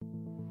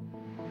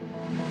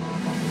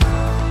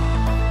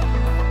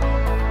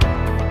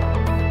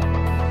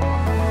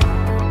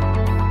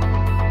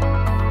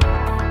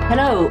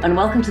Hello, and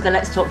welcome to the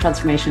Let's Talk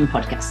Transformation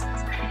podcast.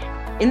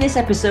 In this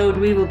episode,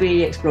 we will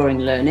be exploring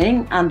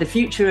learning and the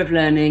future of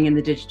learning in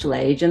the digital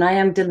age. And I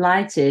am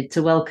delighted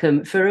to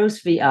welcome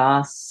Ferose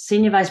VR,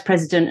 Senior Vice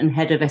President and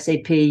Head of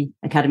SAP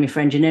Academy for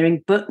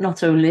Engineering, but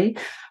not only,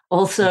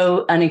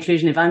 also an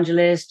inclusion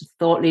evangelist,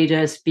 thought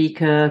leader,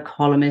 speaker,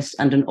 columnist,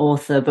 and an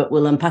author, but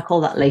we'll unpack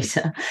all that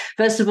later.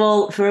 First of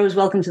all, Ferose,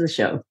 welcome to the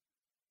show.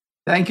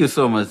 Thank you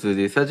so much,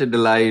 Susie. Such a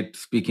delight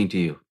speaking to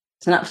you.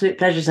 It's an absolute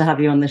pleasure to have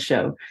you on the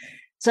show.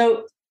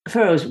 So,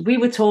 Ferose, we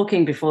were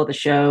talking before the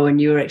show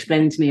and you were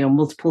explaining to me your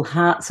multiple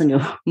hats and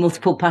your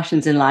multiple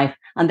passions in life.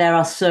 And there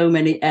are so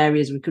many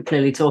areas we could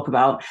clearly talk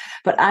about.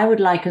 But I would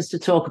like us to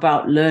talk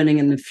about learning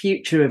and the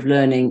future of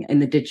learning in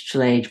the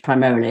digital age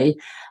primarily.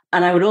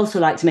 And I would also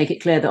like to make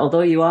it clear that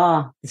although you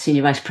are the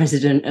Senior Vice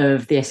President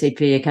of the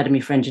SAP Academy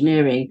for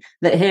Engineering,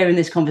 that here in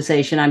this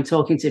conversation, I'm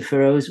talking to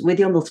Ferose with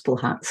your multiple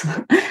hats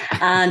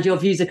and your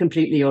views are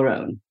completely your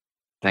own.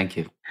 Thank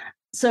you.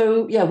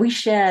 So, we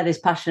share this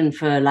passion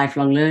for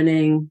lifelong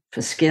learning,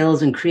 for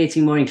skills and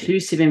creating more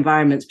inclusive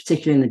environments,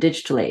 particularly in the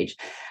digital age.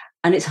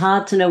 And it's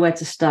hard to know where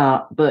to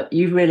start, but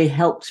you've really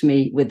helped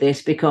me with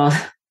this because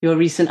your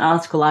recent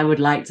article, I would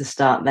like to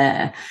start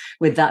there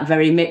with that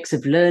very mix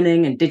of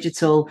learning and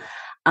digital,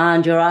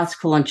 and your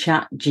article on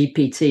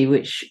ChatGPT,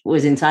 which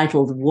was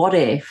entitled, "What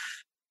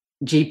If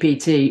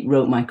GPT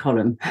Wrote My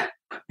Column?"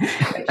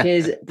 which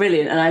is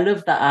brilliant. And I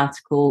love that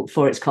article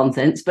for its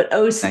contents, but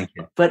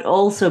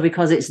also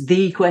because it's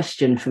the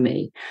question for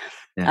me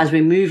as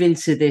we move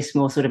into this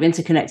more sort of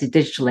interconnected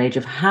digital age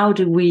of how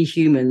do we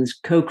humans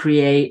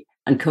co-create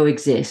and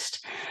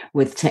coexist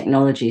with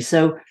technology.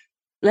 So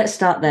let's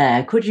start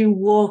there. Could you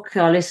walk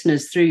our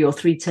listeners through your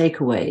three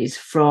takeaways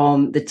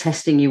from the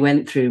testing you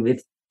went through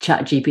with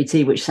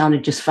ChatGPT, which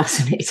sounded just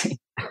fascinating?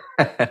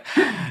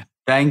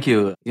 Thank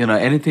you.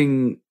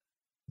 Anything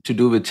to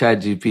do with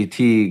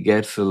ChatGPT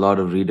gets a lot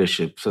of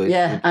readership. So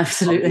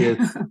absolutely.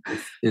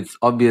 It's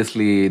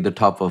obviously the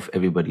top of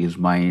everybody's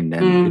mind.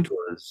 And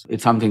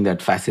it's something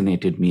that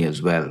fascinated me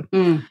as well.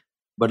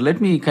 But let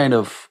me kind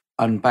of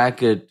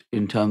unpack it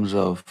in terms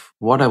of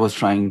what I was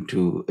trying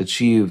to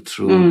achieve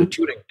through the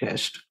Turing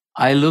test.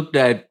 I looked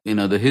at,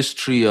 the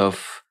history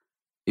of,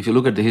 if you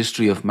look at the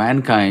history of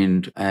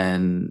mankind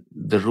and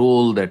the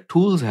role that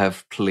tools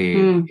have played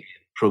in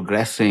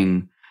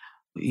progressing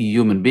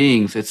human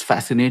beings, it's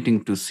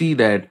fascinating to see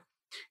that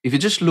if you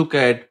just look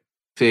at,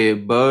 say,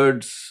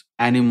 birds,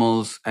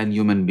 animals, and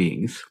human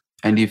beings,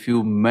 and if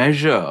you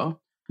measure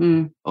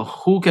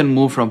who can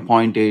move from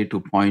point A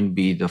to point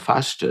B the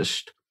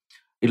fastest,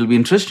 it'll be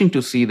interesting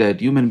to see that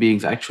human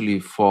beings actually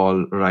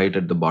fall right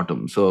at the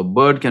bottom. So a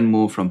bird can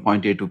move from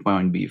point A to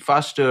point B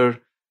faster.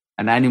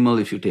 An animal,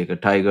 if you take a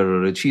tiger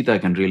or a cheetah,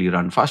 can really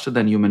run faster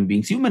than human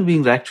beings. Human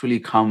beings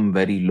actually come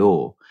very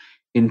low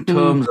in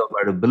terms of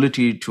our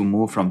ability to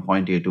move from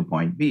point A to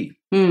point B.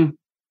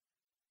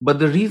 But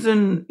the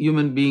reason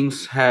human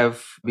beings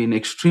have been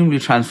extremely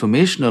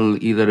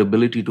transformational is their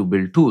ability to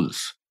build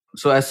tools.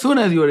 So as soon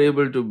as you're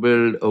able to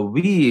build a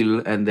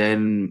wheel and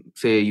then,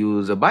 say,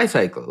 use a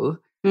bicycle,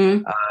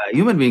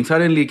 human beings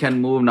suddenly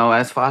can move now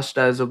as fast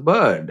as a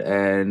bird.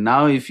 And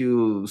now if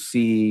you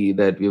see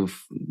that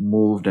we've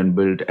moved and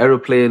built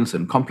aeroplanes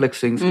and complex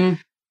things,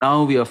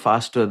 now we are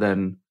faster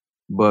than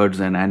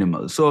birds and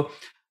animals. So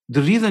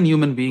the reason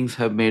human beings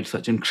have made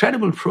such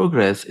incredible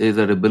progress is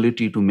their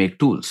ability to make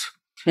tools.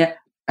 Yeah.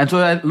 And so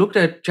I looked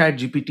at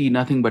ChatGPT,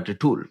 nothing but a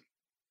tool,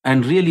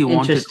 and really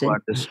wanted to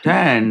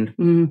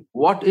understand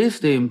what is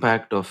the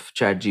impact of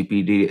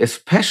ChatGPT,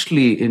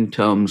 especially in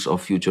terms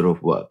of future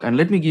of work. And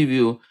let me give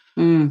you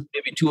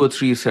maybe 2 or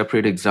 3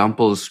 separate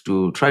examples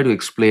to try to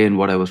explain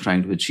what I was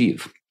trying to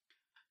achieve.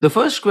 The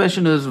first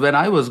question is, when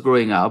I was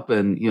growing up,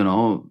 and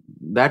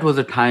that was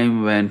a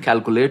time when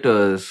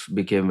calculators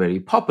became very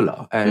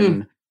popular.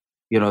 And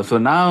so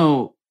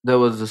now there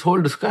was this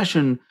whole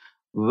discussion,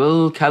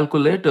 will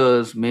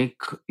calculators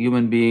make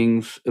human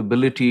beings'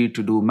 ability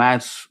to do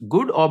maths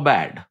good or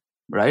bad,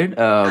 right?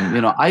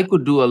 I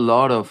could do a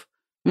lot of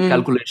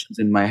calculations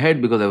in my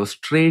head because I was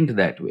trained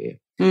that way.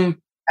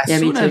 As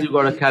soon as you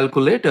got a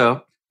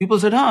calculator, people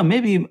said,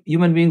 maybe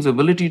human beings'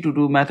 ability to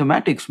do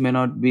mathematics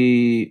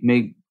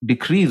may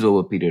decrease over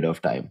a period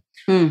of time.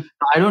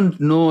 I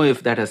don't know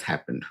if that has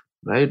happened.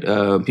 Right?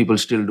 People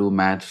still do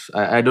maths.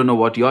 I don't know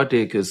what your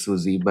take is,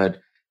 Susie, but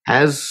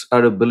has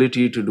our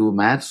ability to do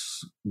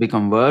maths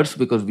become worse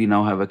because we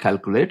now have a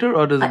calculator,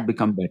 or does it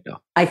become better?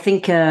 I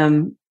think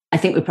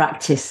we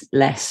practice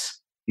less.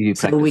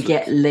 So we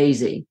get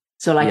lazy.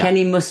 So like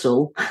any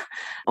muscle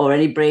or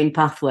any brain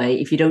pathway,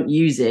 if you don't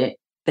use it,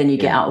 then you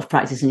get out of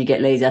practice and you get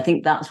lazy. I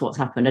think that's what's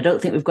happened. I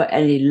don't think we've got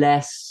any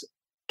less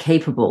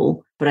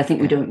capable, but I think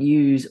we don't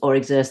use or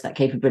exert that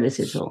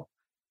capability at all.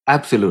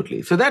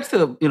 Absolutely. So that's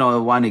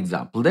one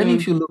example. Then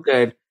if you look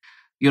at,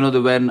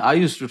 when I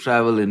used to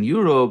travel in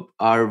Europe,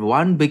 our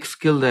one big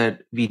skill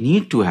that we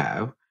need to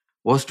have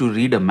was to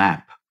read a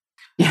map.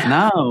 Yeah.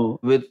 Now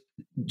with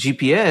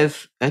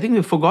GPS, I think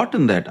we've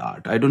forgotten that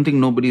art. I don't think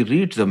nobody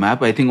reads the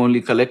map. I think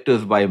only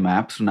collectors buy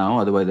maps now.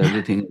 Otherwise,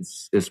 everything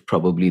is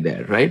probably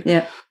there, right?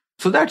 Yeah.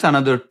 So that's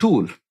another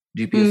tool.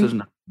 GPS is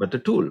not but a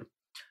tool.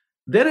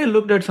 Then I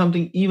looked at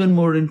something even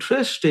more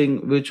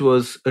interesting, which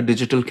was a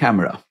digital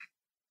camera.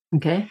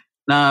 Okay.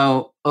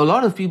 Now, a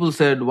lot of people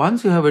said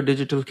once you have a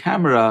digital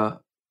camera,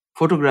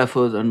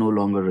 photographers are no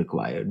longer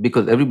required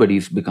because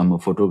everybody's become a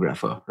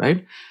photographer,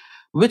 right?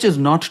 Which is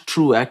not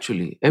true,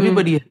 actually.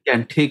 Everybody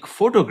can take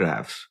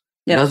photographs.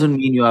 Yep. Doesn't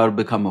mean you are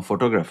become a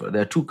photographer.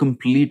 They're two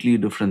completely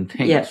different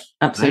things. Yeah,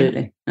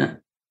 absolutely. Right? Yeah.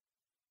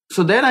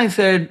 So then I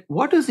said,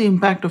 what is the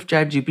impact of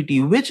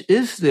ChatGPT? Which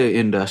is the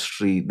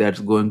industry that's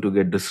going to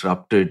get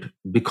disrupted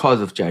because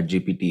of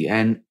ChatGPT?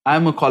 And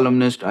I'm a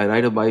columnist. I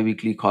write a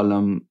bi-weekly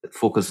column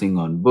focusing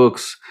on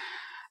books.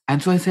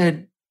 And so I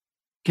said,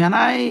 can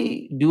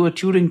I do a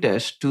Turing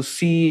test to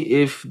see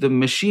if the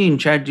machine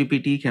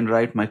ChatGPT can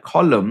write my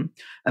column?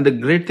 And the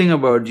great thing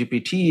about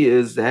GPT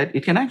is that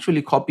it can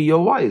actually copy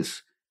your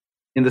voice,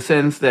 in the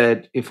sense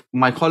that if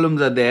my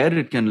columns are there,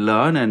 it can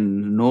learn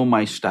and know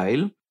my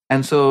style.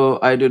 And so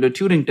I did a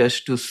Turing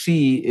test to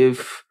see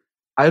if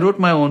I wrote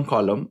my own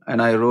column, and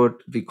I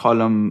wrote the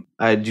column,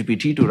 I had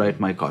GPT to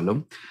write my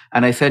column,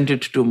 and I sent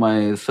it to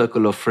my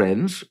circle of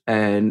friends.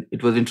 And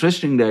it was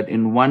interesting that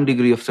in 1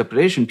 degree of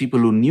separation, people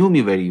who knew me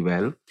very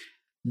well,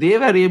 they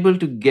were able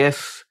to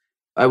guess.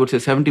 I would say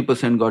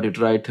 70% got it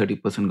right,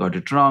 30% got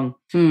it wrong.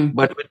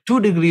 But with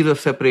 2 degrees of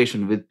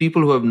separation, with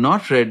people who have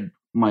not read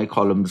my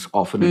columns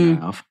often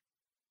enough,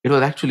 it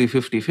was actually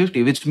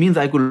 50-50, which means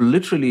I could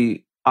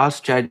literally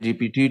ask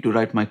ChatGPT to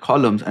write my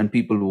columns and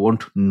people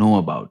won't know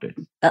about it.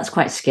 That's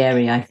quite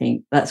scary, I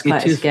think. That's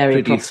quite a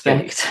scary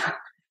prospect.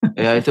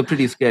 Yeah, it's a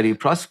pretty scary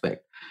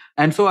prospect.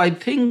 And so I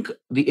think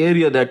the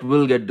area that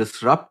will get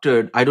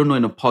disrupted, I don't know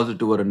in a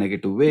positive or a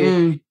negative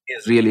way,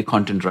 is really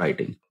content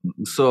writing.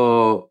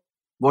 So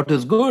what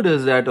is good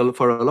is that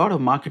for a lot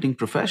of marketing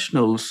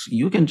professionals,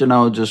 you can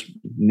now just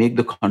make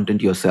the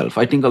content yourself.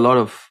 I think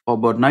about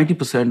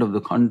 90% of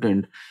the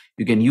content,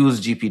 you can use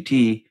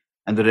GPT,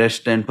 and the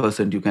rest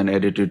 10% you can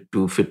edit it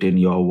to fit in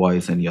your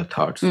voice and your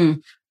thoughts. So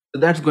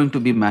that's going to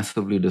be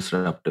massively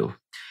disruptive.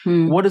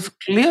 What is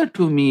clear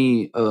to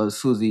me,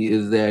 Susie,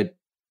 is that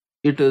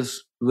it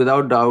is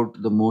without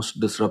doubt the most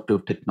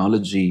disruptive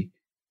technology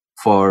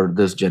for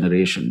this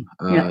generation.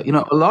 A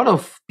lot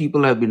of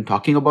people have been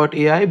talking about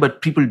AI,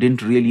 but people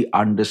didn't really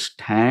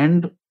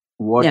understand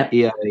what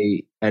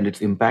AI and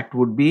its impact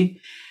would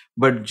be.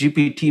 But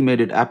GPT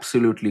made it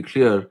absolutely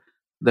clear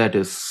that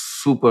is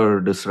super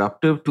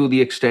disruptive, to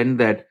the extent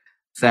that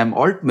Sam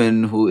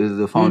Altman, who is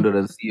the founder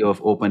and CEO of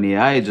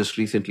OpenAI, just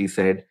recently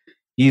said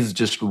he's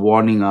just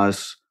warning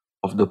us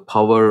of the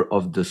power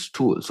of this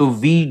tool. So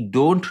we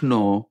don't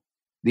know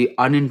the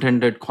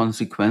unintended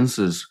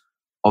consequences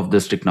of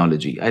this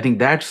technology. I think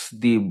that's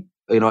the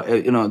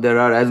there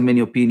are as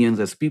many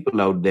opinions as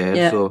people out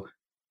there.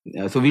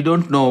 So we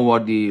don't know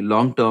what the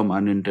long-term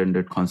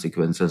unintended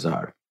consequences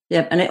are.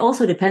 Yeah, and it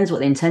also depends what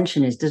the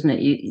intention is, doesn't it?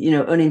 You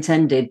know,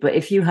 unintended. But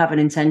if you have an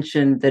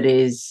intention that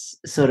is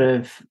sort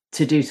of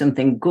to do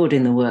something good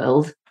in the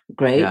world,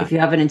 great. Yeah. If you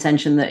have an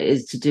intention that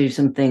is to do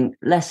something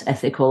less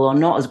ethical or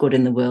not as good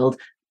in the world,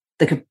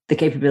 the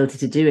capability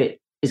to do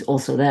it is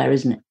also there,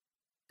 isn't it?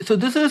 So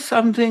this is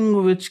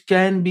something which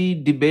can be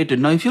debated.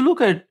 Now, if you look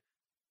at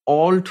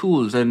all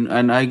tools, and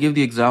I give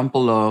the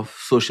example of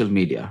social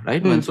media,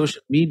 right? When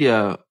social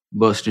media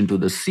burst into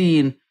the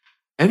scene,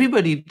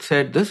 everybody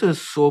said this is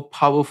so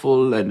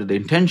powerful and the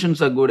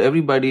intentions are good.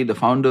 The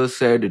founders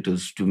said it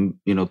is to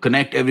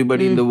connect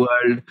everybody in the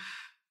world.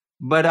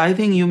 But I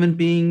think human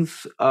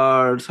beings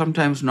are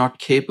sometimes not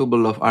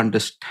capable of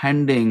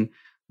understanding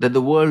that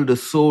the world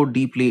is so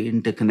deeply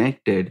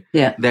interconnected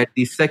that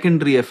the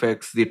secondary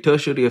effects, the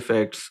tertiary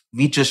effects,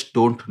 we just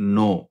don't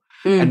know.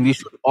 And we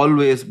should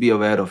always be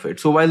aware of it.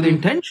 So while the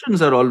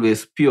intentions are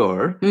always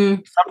pure,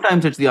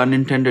 sometimes it's the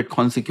unintended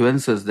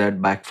consequences that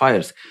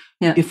backfires.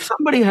 Yeah. If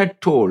somebody had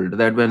told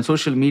that when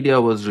social media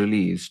was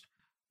released,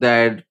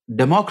 that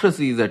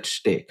democracy is at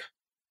stake,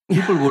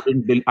 people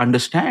wouldn't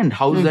understand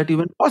how is that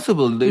even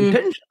possible. The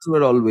intentions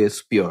were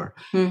always pure.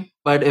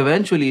 But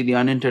eventually the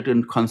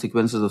unintended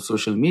consequences of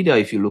social media,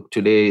 if you look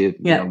today,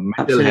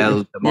 mental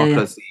health,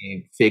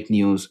 democracy, fake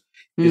news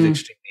is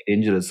extremely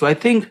dangerous. So I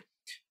think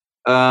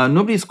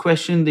nobody's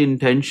questioned the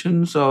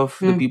intentions of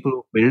the people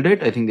who build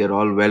it. I think they're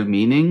all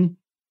well-meaning.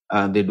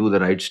 They do the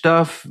right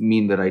stuff,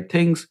 mean the right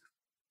things.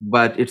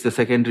 But it's the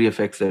secondary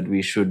effects that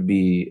we should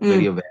be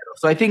very aware of.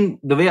 So I think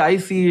the way I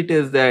see it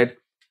is that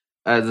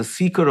as a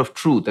seeker of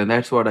truth, and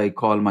that's what I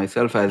call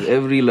myself as,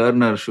 every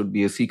learner should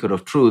be a seeker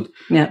of truth.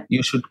 Yeah.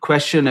 You should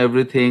question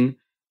everything.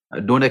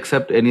 Don't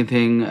accept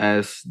anything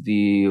as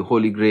the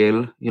holy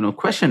grail.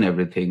 Question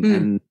everything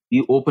and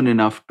be open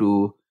enough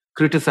to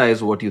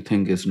criticize what you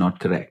think is not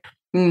correct.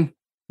 Yeah,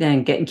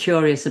 and getting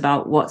curious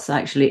about what's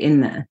actually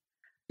in there.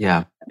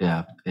 Yeah.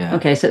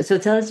 Okay, so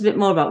tell us a bit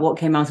more about what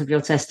came out of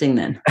your testing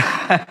then.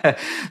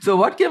 So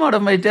what came out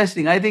of my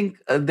testing? I think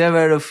there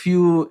were a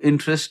few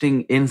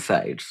interesting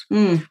insights.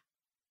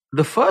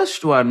 The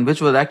first one,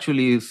 which was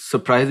actually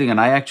surprising, and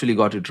I actually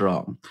got it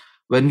wrong.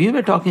 When we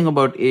were talking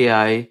about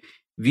AI,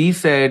 we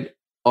said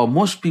or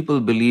most people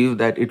believe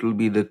that it will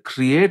be the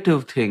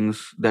creative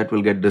things that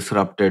will get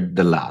disrupted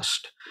the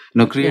last.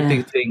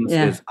 Creative things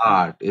is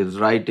art, is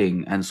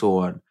writing, and so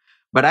on.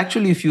 But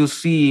actually, if you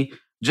see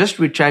just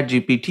with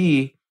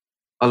ChatGPT,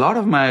 a lot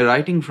of my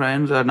writing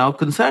friends are now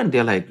concerned.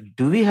 They're like,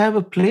 do we have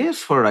a place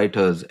for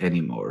writers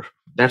anymore?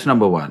 That's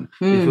number one.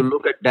 If you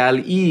look at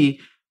DAL-E,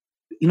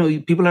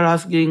 people are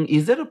asking,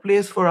 is there a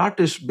place for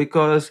artists?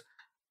 Because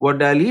what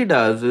DAL-E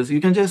does is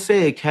you can just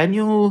say, can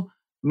you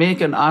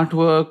make an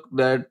artwork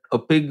that a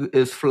pig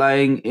is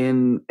flying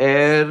in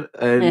air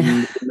and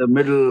in the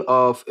middle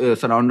of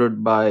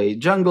surrounded by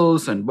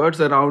jungles and birds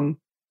around?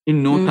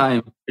 In no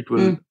time, it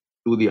will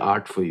do the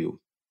art for you.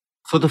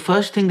 So the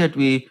first thing that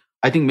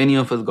I think many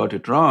of us got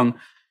it wrong,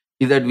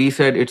 is that we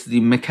said it's the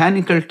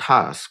mechanical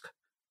task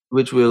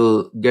which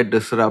will get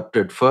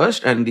disrupted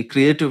first, and the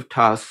creative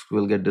task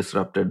will get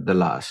disrupted the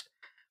last.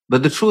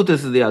 But the truth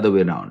is the other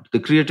way around. The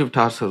creative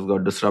task has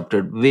got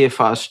disrupted way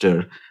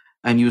faster,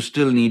 and you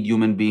still need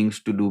human beings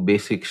to do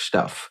basic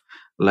stuff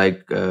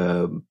like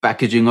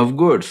packaging of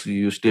goods.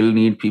 You still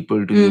need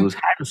people to use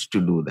hands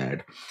to do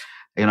that.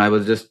 I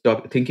was just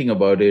thinking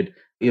about it.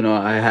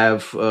 I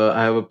have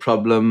a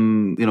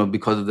problem.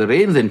 Because of the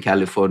rains in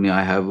California,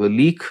 I have a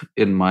leak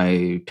in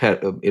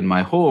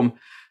my home.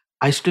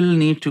 I still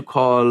need to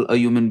call a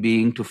human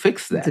being to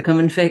fix that. To come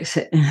and fix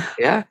it.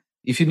 Yeah.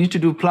 If you need to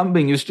do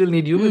plumbing, you still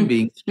need human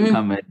beings to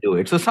come and do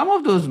it. So some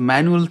of those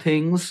manual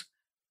things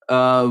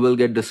will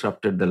get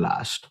disrupted the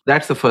last.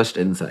 That's the first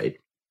insight.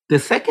 The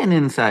second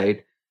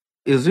insight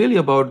is really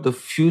about the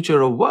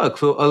future of work.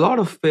 So a lot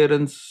of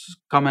parents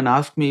come and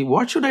ask me,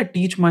 what should I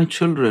teach my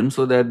children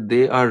so that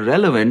they are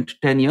relevant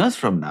 10 years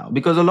from now?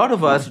 Because a lot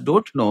of us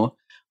don't know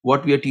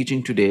what we are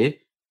teaching today.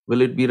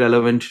 Will it be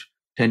relevant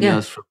 10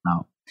 years from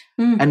now?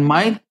 And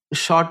my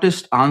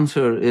shortest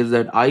answer is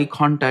that eye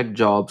contact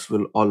jobs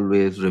will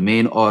always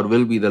remain or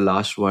will be the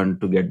last one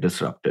to get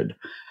disrupted.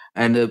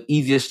 And the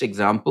easiest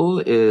example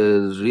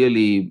is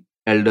really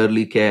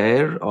elderly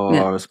care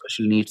or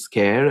special needs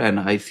care. And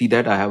I see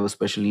that I have a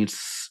special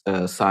needs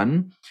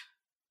son,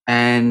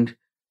 and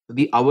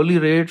the hourly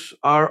rates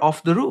are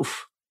off the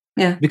roof.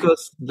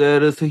 Because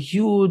there is a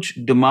huge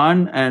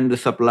demand and the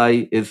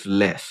supply is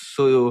less.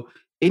 So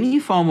any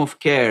form of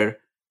care,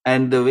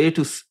 and the way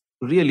to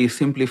really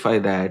simplify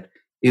that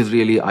is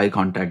really eye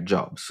contact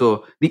jobs.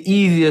 So the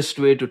easiest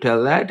way to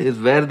tell that is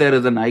where there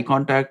is an eye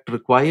contact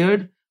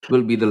required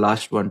will be the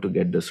last one to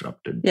get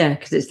disrupted. Yeah,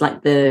 because it's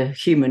like the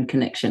human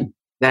connection.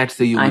 That's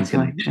the human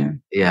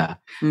connection. Yeah.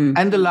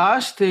 And the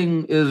last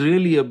thing is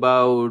really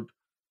about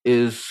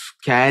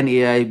can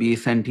AI be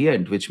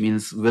sentient, which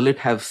means will it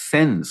have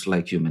sense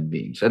like human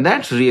beings? And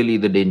that's really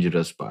the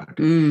dangerous part.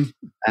 And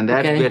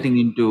that's getting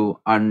into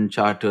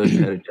uncharted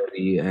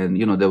territory.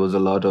 And, there was a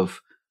lot of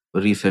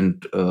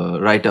recent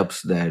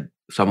write-ups that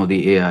some of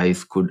the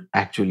AIs could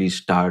actually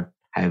start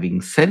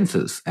having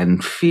senses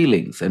and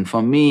feelings. And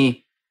for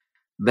me,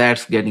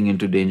 that's getting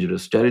into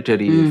dangerous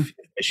territory. If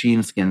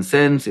machines can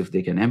sense, if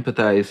they can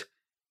empathize,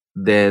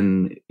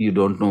 then you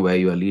don't know where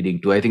you are leading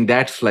to. I think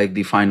that's like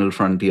the final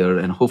frontier,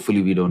 and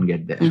hopefully we don't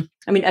get there.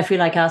 I mean, I feel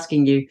like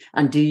asking you,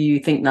 and do you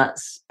think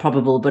that's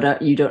probable?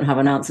 But you don't have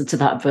an answer to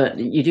that, but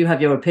you do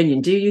have your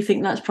opinion. Do you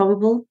think that's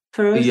probable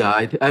for us?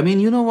 Yeah, I mean,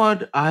 you know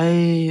what?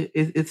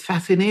 It's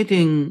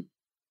fascinating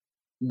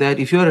that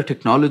if you're a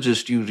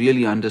technologist, you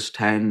really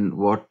understand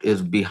what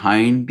is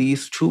behind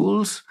these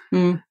tools.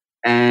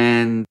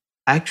 And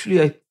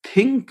actually, I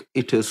think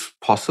it is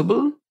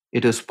possible.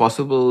 It is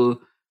possible.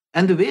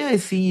 And the way I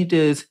see it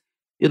is,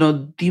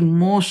 the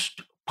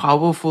most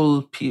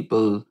powerful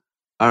people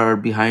are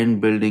behind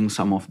building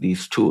some of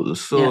these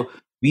tools. So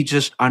we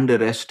just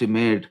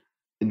underestimate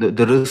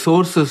the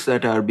resources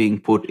that are being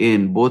put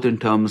in, both in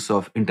terms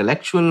of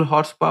intellectual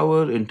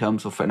horsepower, in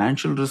terms of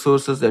financial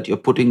resources that you're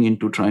putting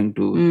into trying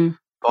to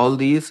solve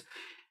these.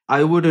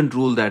 I wouldn't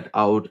rule that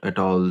out at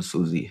all,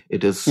 Susie.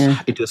 It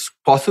is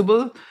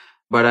possible,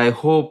 but I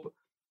hope,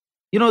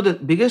 the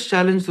biggest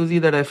challenge, Susie,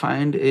 that I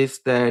find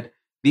is that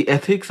the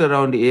ethics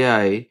around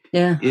AI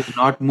is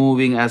not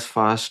moving as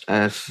fast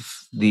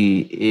as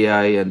the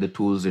AI and the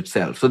tools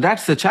itself. So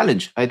that's the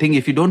challenge. I think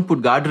if you don't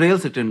put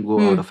guardrails, it can go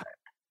out of hand.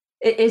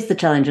 It is the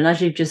challenge. And as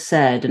you've just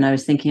said, and I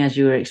was thinking as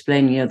you were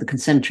explaining, the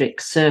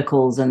concentric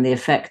circles and the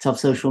effect of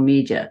social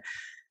media.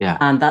 Yeah.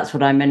 And that's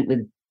what I meant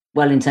with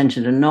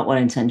well-intentioned and not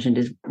well-intentioned,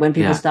 is when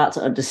people start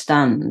to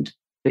understand,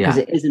 because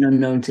it is an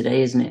unknown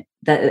today, isn't it?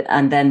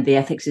 And then the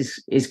ethics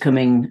is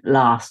coming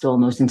last,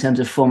 almost, in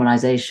terms of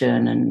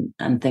formalization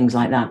and things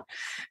like that.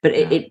 But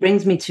it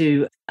brings me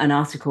to an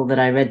article that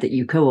I read that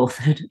you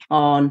co-authored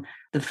on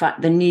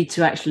the need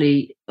to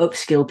actually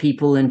upskill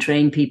people and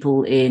train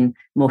people in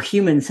more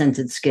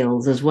human-centered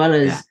skills, as well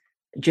as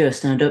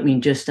and I don't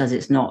mean just as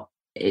it's not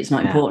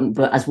important,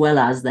 but as well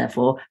as,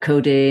 therefore,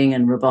 coding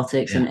and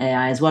robotics and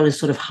AI, as well as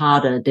sort of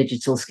harder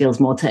digital skills,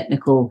 more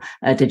technical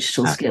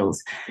digital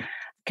skills.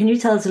 Can you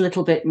tell us a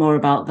little bit more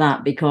about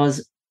that?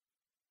 Because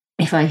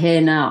if I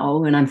hear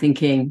now and I'm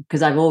thinking,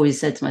 because I've always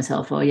said to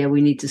myself, oh yeah,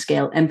 we need to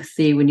scale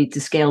empathy, we need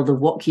to scale the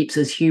what keeps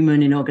us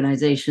human in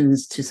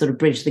organizations to sort of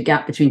bridge the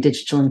gap between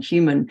digital and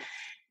human.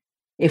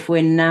 If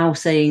we're now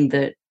saying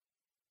that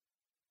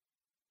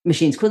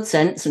machines could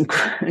sense and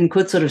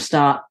could sort of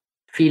start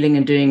feeling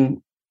and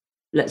doing,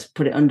 let's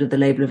put it under the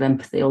label of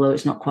empathy, although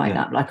it's not quite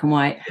that black and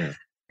white.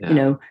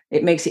 Yeah.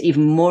 It makes it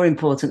even more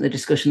important, the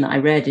discussion that I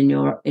read in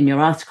your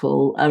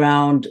article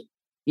around,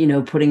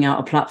 putting out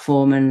a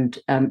platform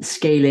and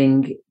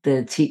scaling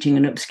the teaching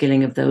and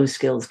upskilling of those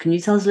skills. Can you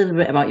tell us a little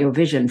bit about your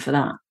vision for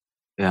that?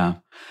 Yeah.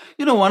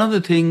 One of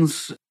the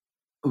things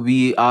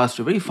we asked,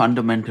 a very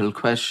fundamental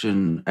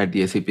question at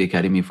the SAP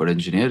Academy for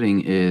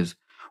Engineering, is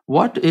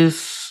what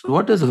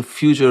does a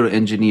future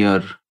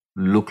engineer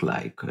look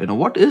like?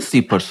 What is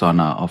the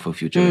persona of a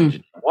future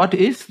engineer? What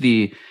is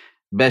the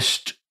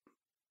best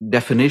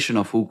definition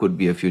of who could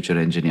be a future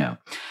engineer?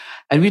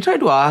 And we tried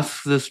to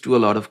ask this to a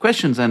lot of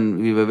questions, and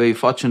we were very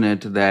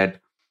fortunate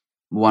that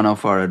one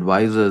of our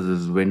advisors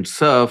is Vint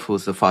Cerf,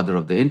 who's the father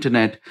of the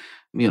internet,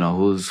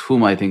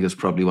 whom I think is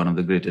probably one of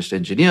the greatest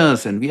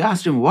engineers. And we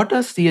asked him, what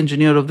does the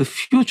engineer of the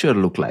future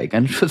look like?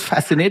 And it was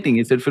fascinating.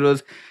 He said,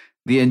 Feroze,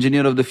 the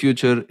engineer of the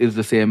future is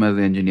the same as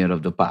the engineer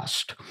of the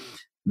past.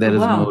 There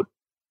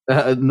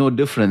is no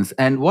difference.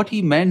 And what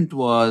he meant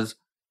was,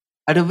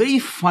 at a very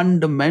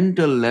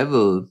fundamental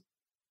level,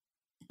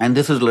 and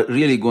this is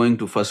really going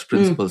to first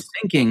principles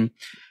thinking,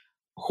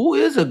 who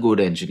is a good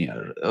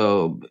engineer?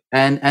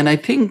 And I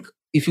think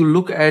if you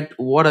look at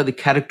what are the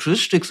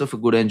characteristics of a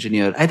good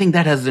engineer, I think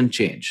that hasn't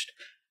changed.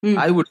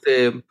 I would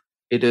say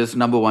it is,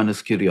 number one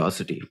is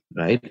curiosity,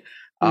 right?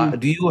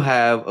 Do you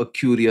have a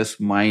curious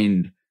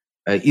mind?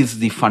 Is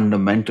the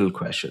fundamental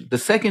question. The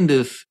second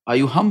is, are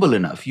you humble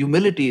enough?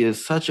 Humility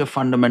is such a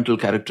fundamental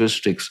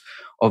characteristics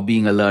of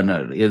being a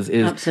learner, is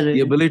the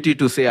ability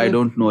to say, I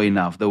don't know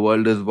enough. The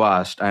world is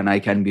vast and I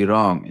can be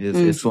wrong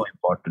is so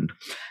important.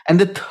 And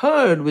the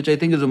third, which I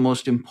think is the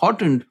most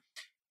important,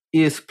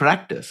 is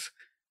practice.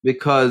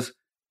 Because,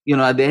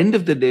 at the end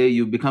of the day,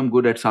 you become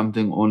good at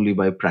something only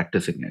by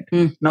practicing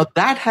it. Now,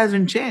 that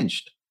hasn't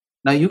changed.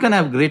 Now, you can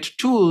have great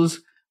tools,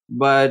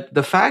 but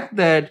the fact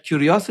that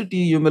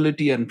curiosity,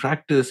 humility, and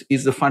practice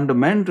is the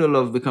fundamental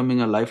of becoming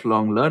a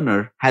lifelong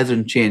learner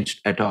hasn't changed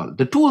at all.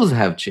 The tools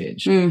have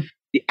changed.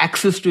 The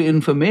access to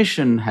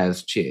information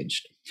has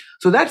changed.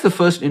 So that's the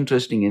first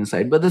interesting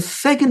insight. But the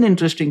second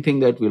interesting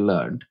thing that we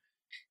learned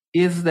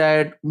is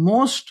that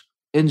most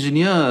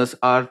engineers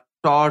are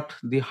taught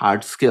the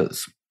hard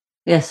skills.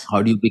 Yes.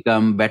 How do you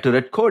become better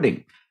at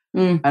coding?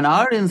 And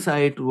our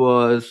insight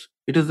was,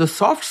 it is the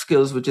soft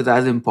skills which is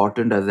as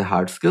important as the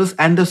hard skills,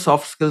 and the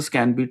soft skills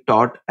can be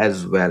taught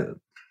as well.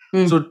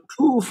 So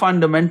two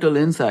fundamental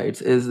insights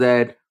is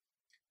that,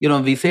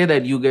 we say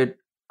that you get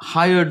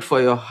hired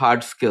for your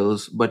hard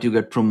skills, but you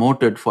get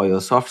promoted for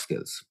your soft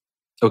skills.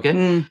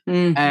 Okay.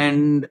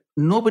 And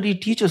nobody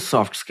teaches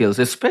soft skills,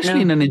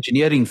 especially in an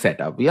engineering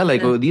setup. We are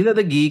like, oh, these are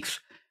the geeks.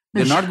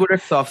 They're not good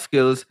at soft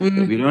skills.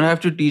 We don't have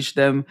to teach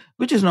them,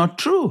 which is not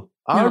true.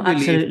 Our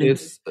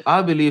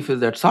belief is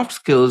that soft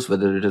skills,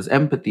 whether it is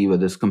empathy,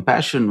 whether it's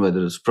compassion,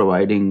 whether it's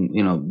providing,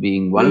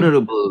 being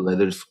vulnerable,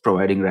 whether it's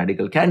providing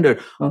radical candor,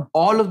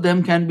 all of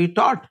them can be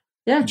taught.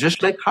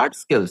 Just like hard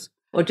skills.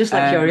 Or just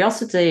like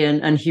curiosity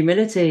and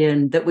humility,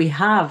 and that we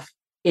have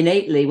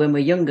innately when we're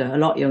younger, a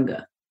lot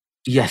younger.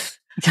 Yes,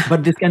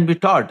 but this can be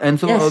taught. And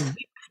so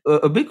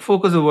a big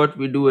focus of what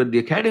we do at the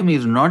Academy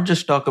is not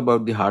just talk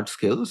about the hard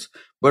skills,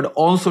 but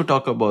also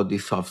talk about the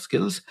soft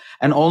skills.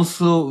 And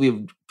also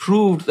we've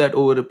proved that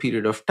over a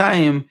period of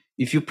time,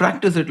 if you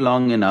practice it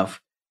long enough,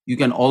 you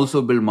can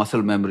also build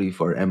muscle memory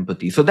for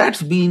empathy. So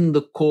that's been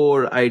the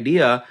core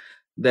idea,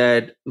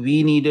 that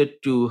we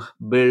needed to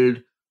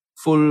build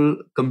full,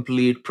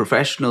 complete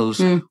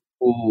professionals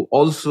who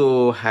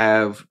also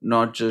have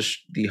not just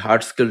the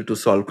hard skill to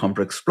solve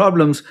complex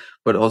problems,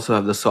 but also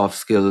have the soft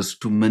skills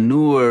to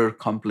maneuver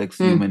complex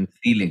human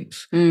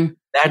feelings.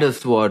 That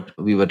is what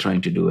we were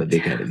trying to do at the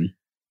Academy.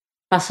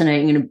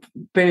 Fascinating and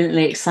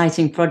brilliantly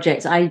exciting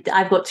project.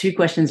 I've got two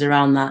questions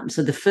around that.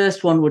 So the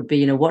first one would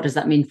be, what does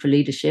that mean for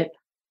leadership?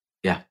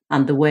 Yeah.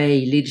 And the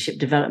way leadership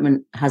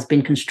development has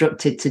been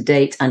constructed to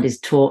date and is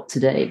taught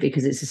today,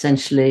 because it's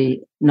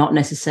essentially not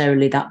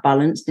necessarily that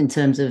balanced in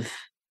terms of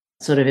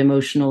sort of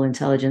emotional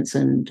intelligence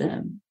and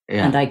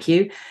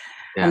IQ.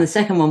 Yeah. And the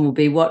second one will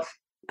be,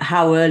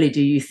 how early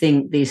do you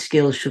think these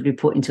skills should be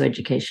put into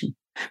education?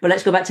 But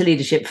let's go back to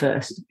leadership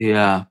first.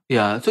 Yeah.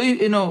 So,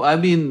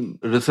 I've been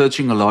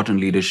researching a lot on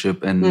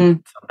leadership,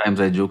 and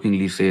sometimes I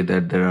jokingly say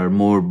that there are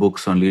more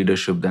books on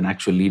leadership than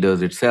actual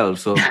leaders itself.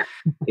 So,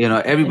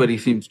 everybody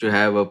seems to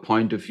have a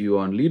point of view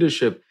on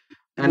leadership.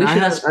 And we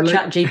should ask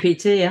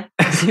ChatGPT,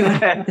 see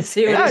what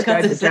it's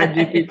got to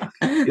say.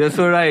 You're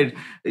so right.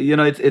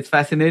 It's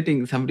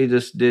fascinating. Somebody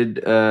just did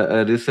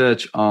a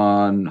research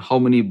on how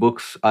many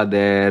books are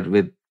there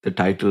with the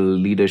title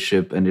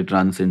leadership, and it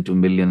runs into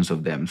millions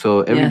of them.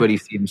 So everybody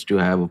seems to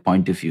have a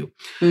point of view.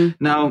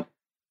 Now,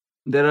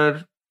 there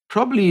are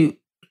probably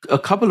a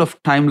couple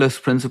of timeless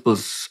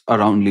principles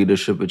around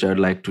leadership which I'd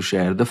like to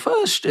share. The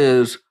first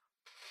is,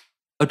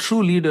 a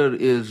true leader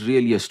is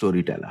really a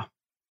storyteller.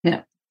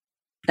 Yeah.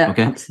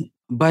 Okay. Absolutely.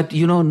 But,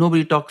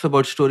 nobody talks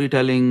about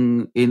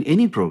storytelling in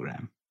any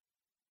program.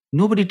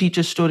 Nobody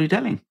teaches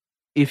storytelling.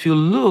 If you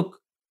look,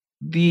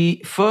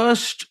 the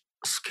first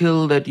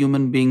skill that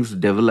human beings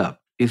develop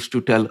is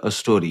to tell a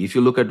story. If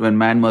you look at when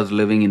man was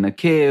living in a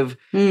cave,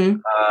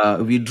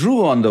 we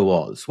drew on the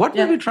walls. What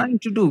were we trying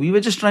to do? We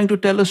were just trying to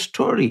tell a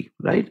story,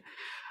 right?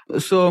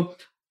 So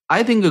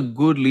I think a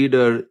good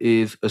leader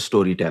is a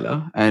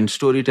storyteller, and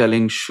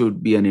storytelling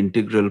should be an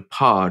integral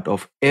part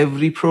of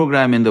every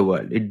program in the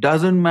world. It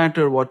doesn't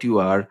matter what you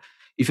are.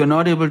 If you're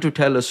not able to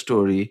tell a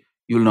story,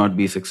 you'll not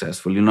be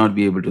successful. You'll not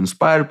be able to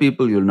inspire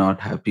people. You'll not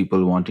have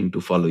people wanting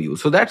to follow you.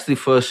 So that's the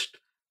first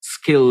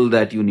skill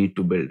that you need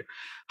to build.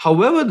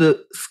 However,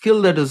 the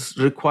skill that is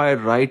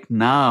required right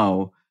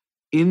now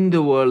in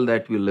the world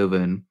that we live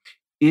in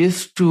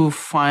is to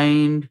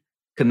find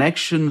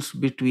connections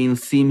between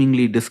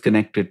seemingly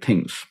disconnected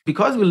things.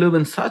 Because we live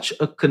in such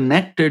a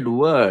connected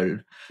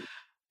world,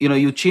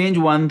 you change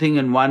one thing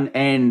in one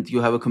end,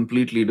 you have a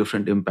completely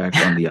different impact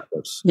on the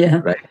others.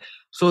 Right.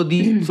 So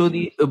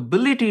the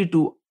ability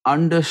to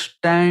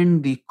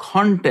understand the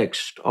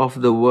context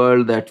of the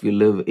world that we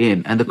live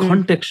in, and the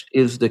context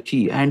is the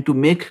key, and to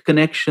make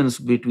connections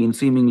between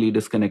seemingly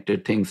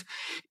disconnected things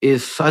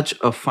is such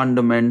a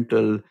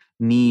fundamental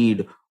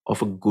need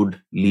of a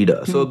good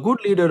leader. So a good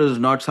leader is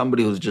not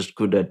somebody who's just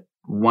good at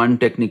one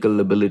technical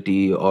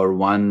ability or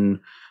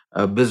one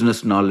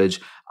business knowledge.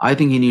 I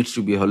think he needs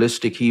to be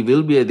holistic. He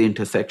will be at the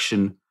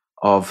intersection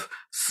of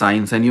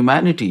science and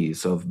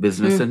humanities, of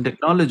business and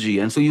technology.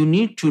 And so you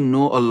need to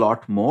know a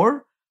lot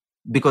more,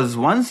 because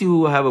once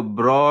you have a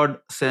broad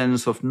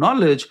sense of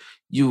knowledge,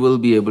 you will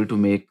be able to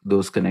make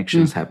those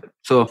connections happen.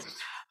 So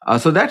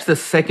that's the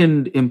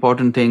second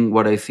important thing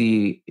what I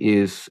see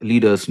is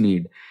leaders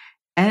need.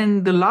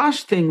 And the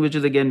last thing, which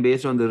is again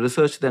based on the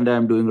research that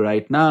I'm doing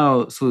right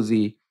now,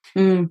 Susie,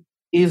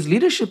 is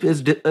leadership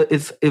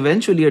is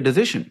eventually a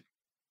decision.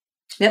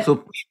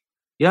 So,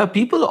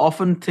 people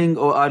often think,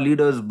 oh, are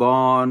leaders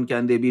born?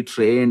 Can they be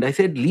trained? I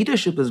said,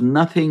 leadership is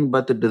nothing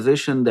but the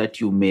decision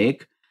that you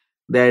make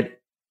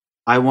that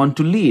I want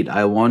to lead.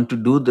 I want to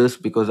do this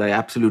because I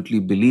absolutely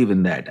believe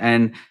in that.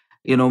 And,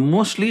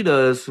 most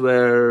leaders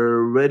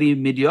were very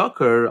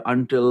mediocre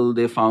until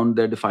they found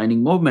their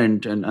defining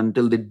moment and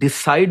until they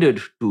decided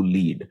to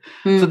lead.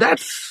 So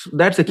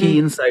that's a key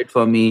insight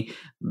for me,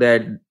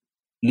 that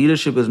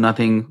leadership is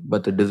nothing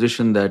but the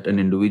decision that an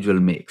individual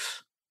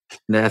makes.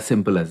 They're as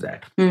simple as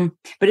that.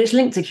 But it's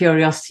linked to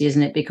curiosity,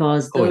 isn't it?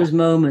 Because those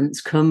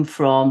moments come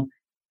from,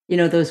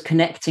 those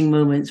connecting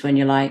moments when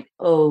you're like,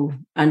 oh,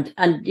 and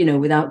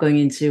without going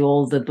into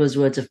all the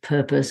buzzwords of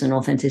purpose and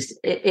authenticity,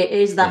 it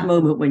is that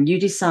moment when you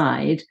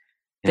decide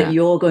that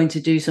you're going to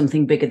do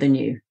something bigger than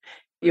you.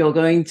 You're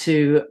going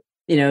to,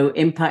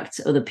 impact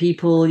other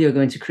people. You're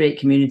going to create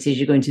communities.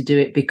 You're going to do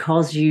it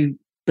because you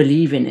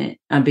believe in it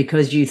and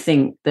because you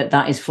think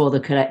that is for the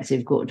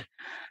collective good.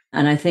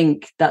 And I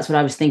think that's what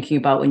I was thinking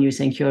about when you were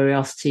saying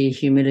curiosity,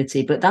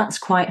 humility. But that's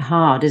quite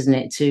hard, isn't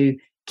it, to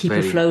keep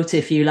afloat,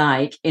 if you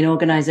like, in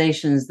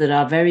organizations that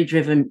are very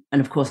driven. And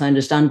of course, I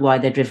understand why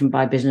they're driven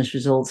by business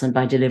results and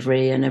by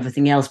delivery and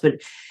everything else. But,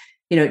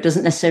 it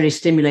doesn't necessarily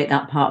stimulate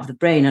that part of the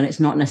brain, and it's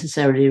not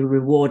necessarily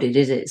rewarded,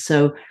 is it?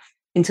 So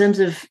in terms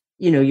of,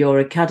 your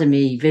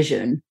academy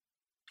vision,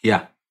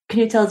 can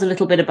you tell us a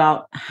little bit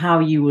about how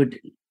you would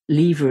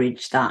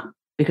leverage that?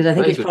 Because I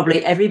think it's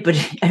probably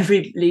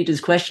every leader's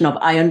question of,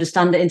 I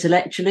understand it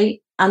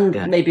intellectually and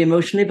maybe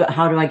emotionally, but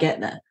how do I get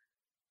there?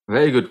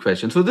 Very good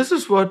question. So this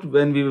is what,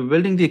 when we were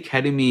building the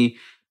academy,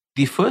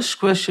 the first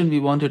question we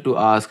wanted to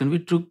ask, and we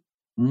took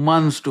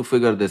months to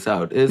figure this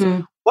out, is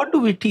what do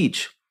we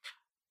teach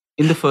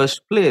in the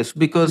first place?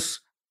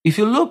 Because if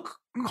you look,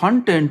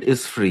 content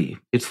is free.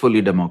 It's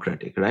fully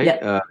democratic,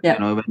 right?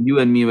 When you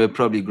and me were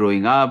probably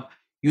growing up,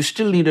 you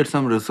still needed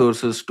some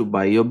resources to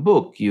buy your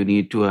book. You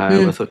need to have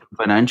a certain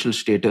financial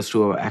status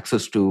to have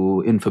access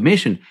to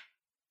information.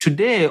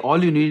 Today,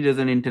 all you need is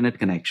an internet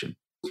connection.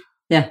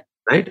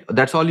 Right?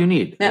 That's all you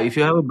need. If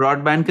you have a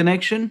broadband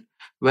connection,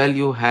 well,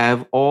 you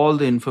have all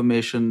the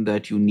information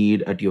that you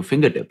need at your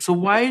fingertips. So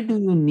why do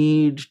you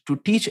need to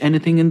teach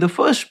anything in the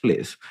first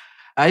place?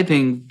 I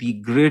think the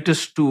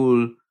greatest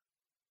tool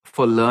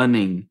for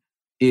learning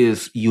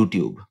is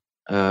YouTube.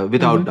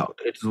 Without doubt.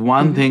 It's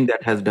one thing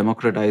that has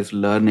democratized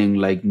learning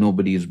like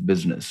nobody's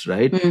business,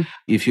 right?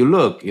 If you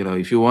look,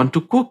 if you want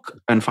to cook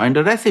and find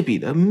a recipe,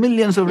 there are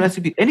millions of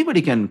recipes.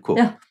 Anybody can cook.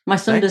 Yeah, my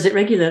son does it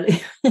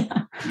regularly.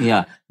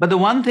 But the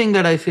one thing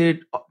that I say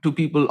to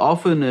people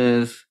often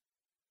is,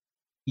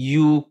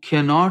 you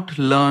cannot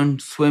learn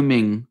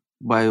swimming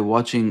by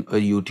watching a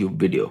YouTube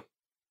video.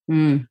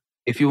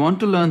 If you want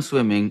to learn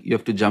swimming, you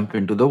have to jump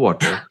into the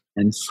water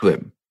and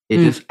swim. It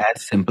is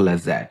as simple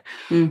as that.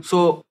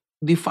 So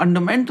the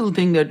fundamental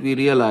thing that we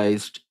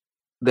realized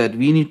that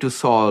we need to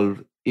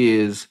solve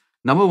is,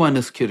 number one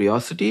is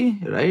curiosity,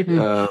 right?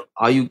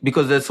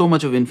 Because there's so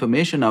much of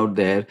information out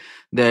there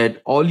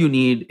that all you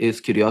need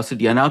is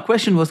curiosity. And our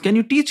question was, can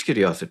you teach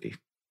curiosity?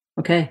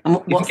 Okay. And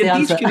what's the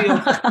answer?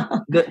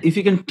 If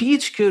you can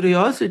teach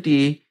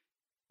curiosity,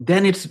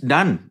 then it's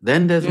done.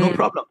 Then there's no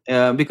problem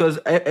because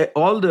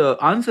all the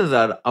answers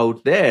are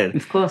out there.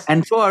 Of course.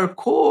 And so our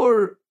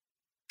core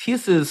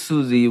thesis,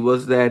 Susie,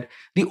 was that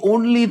the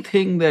only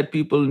thing that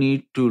people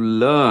need to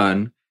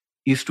learn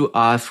is to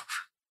ask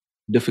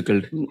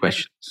difficult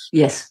questions.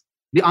 Yes.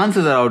 The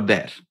answers are out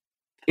there.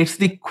 It's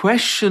the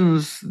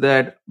questions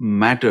that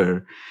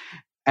matter.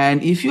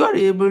 And if you are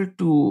able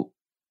to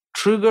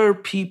trigger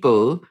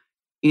people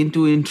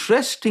into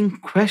interesting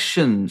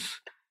questions,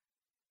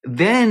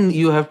 then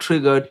you have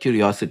triggered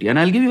curiosity. And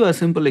I'll give you a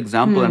simple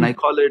example, and I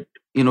call it,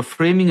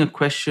 framing a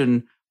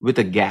question with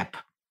a gap.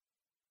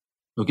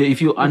 Okay,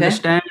 if you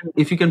understand,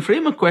 if you can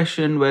frame a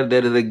question where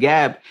there is a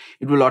gap,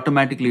 it will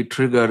automatically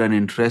trigger an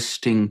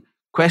interesting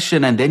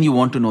question, and then you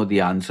want to know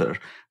the answer,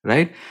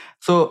 right?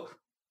 So,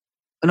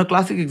 a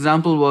classic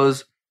example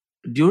was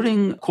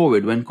during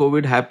COVID, when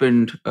COVID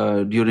happened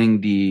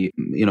during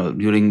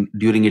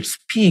during its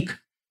peak,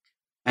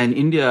 and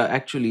India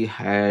actually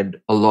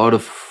had a lot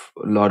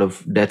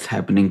of deaths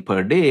happening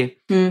per day.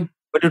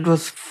 But it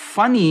was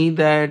funny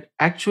that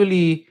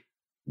actually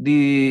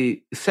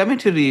the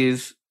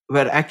cemeteries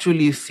were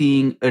actually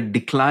seeing a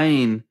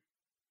decline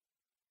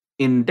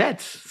in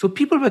deaths. So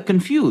people were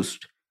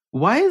confused.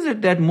 Why is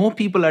it that more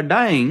people are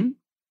dying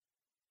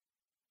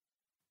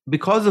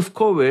because of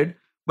COVID,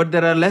 but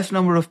there are less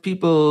number of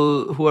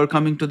people who are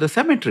coming to the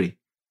cemetery?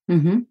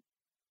 And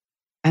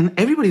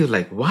everybody was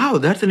like, wow,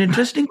 that's an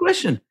interesting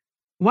question.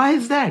 Why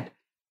is that?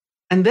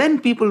 And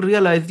then people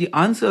realized the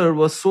answer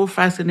was so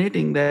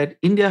fascinating that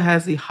India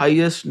has the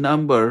highest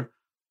number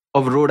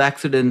of road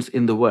accidents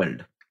in the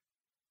world.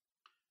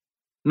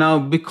 Now,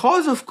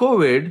 because of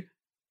COVID,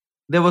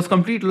 there was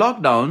complete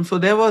lockdown, so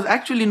there was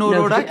actually no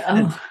road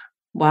accidents. Oh,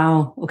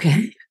 wow.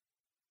 Okay.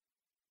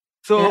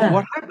 So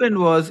what happened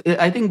was,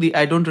 I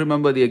don't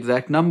remember the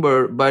exact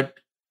number, but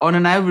on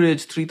an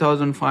average,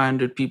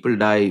 3,500 people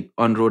die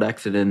on road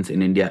accidents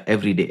in India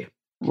every day.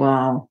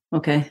 Wow.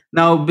 Okay.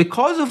 Now,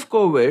 because of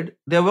COVID,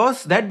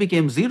 that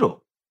became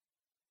zero.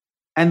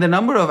 And the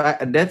number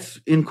of deaths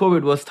in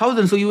COVID was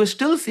 1,000. So you were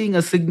still seeing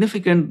a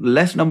significant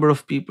less number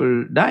of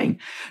people dying.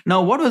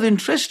 Now, what was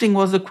interesting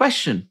was the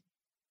question.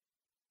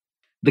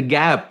 The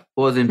gap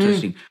was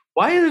interesting.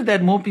 Why is it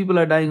that more people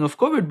are dying of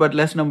COVID, but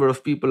less number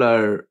of people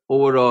are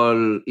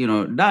overall,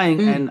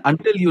 dying? And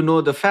until you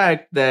know the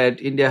fact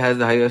that India has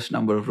the highest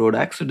number of road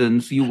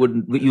accidents, you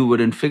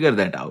wouldn't figure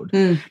that out.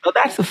 Now,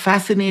 that's a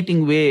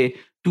fascinating way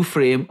to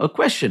frame a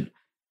question.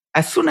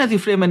 As soon as you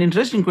frame an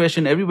interesting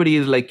question, everybody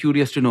is like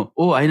curious to know,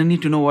 I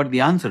need to know what the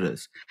answer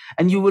is.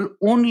 And you will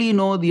only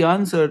know the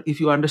answer if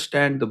you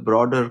understand the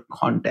broader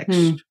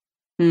context,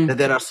 that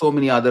there are so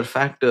many other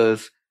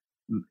factors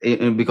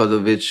because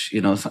of which,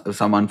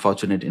 some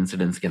unfortunate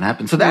incidents can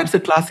happen. So that's a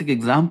classic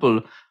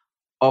example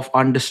of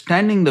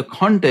understanding the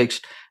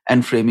context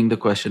and framing the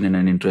question in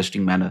an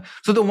interesting manner.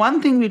 So the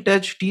one thing we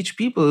teach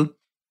people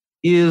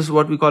is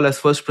what we call as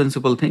first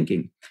principle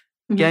thinking.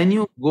 Can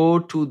you go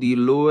to the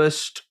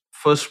lowest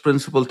first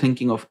principle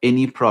thinking of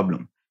any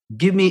problem?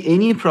 Give me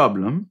any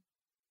problem,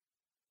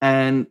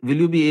 and will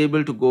you be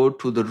able to go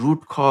to the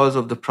root cause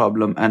of the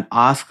problem and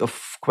ask a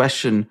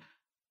question,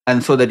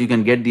 and so that you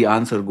can get the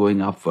answer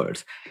going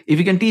upwards? If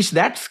you can teach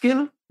that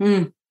skill,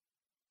 you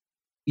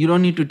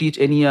don't need to teach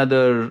any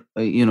other,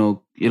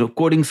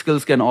 coding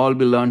skills can all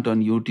be learned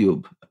on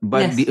YouTube.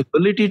 But the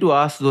ability to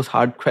ask those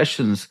hard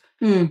questions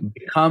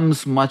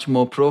becomes much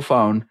more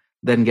profound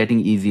than getting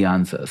easy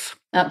answers.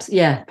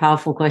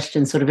 Powerful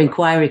questions, sort of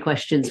inquiry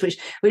questions,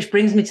 which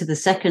brings me to the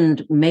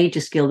second major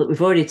skill that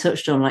we've already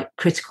touched on, like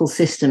critical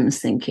systems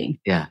thinking.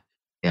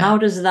 How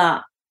does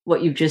that,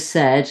 what you've just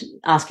said,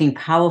 asking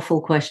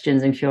powerful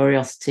questions and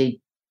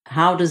curiosity,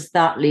 how does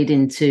that lead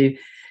into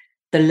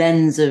the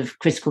lens of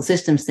critical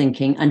systems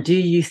thinking? And do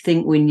you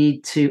think we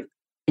need to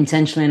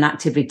intentionally and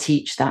actively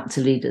teach that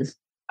to leaders?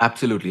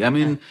 Absolutely. I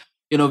mean,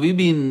 we've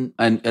been,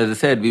 and as I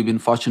said, we've been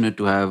fortunate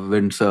to have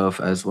Windsurf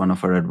as one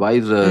of our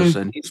advisors,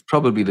 and he's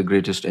probably the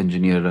greatest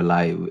engineer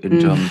alive in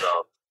terms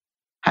of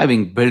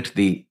having built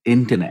the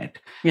internet.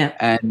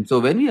 And so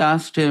when we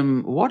asked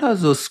him, what are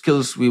those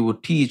skills we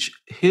would teach?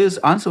 His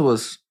answer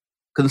was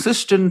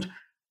consistent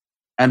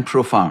and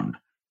profound.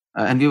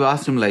 And we've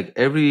asked him, like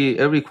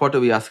every quarter,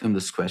 we ask him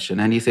this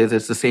question, and he says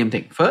it's the same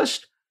thing.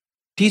 First,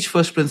 teach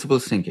first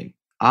principles thinking.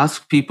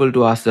 Ask people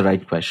to ask the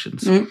right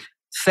questions.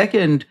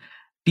 Second,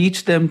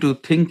 teach them to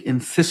think in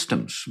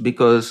systems,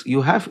 because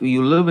you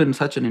live in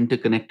such an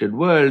interconnected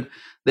world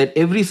that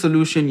every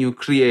solution you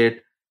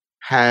create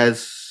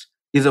is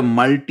a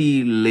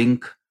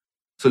multi-link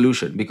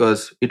solution,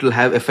 because it will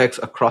have effects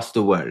across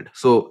the world.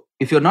 So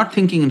if you're not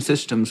thinking in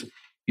systems,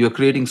 you're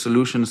creating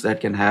solutions that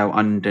can have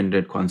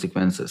unintended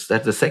consequences.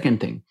 That's the second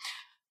thing.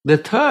 The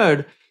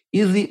third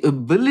is the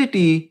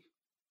ability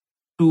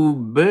to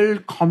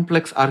build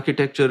complex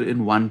architecture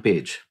in one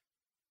page.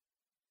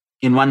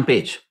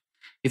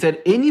 He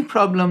said, any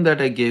problem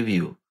that I gave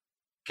you,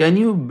 can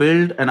you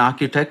build an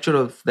architecture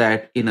of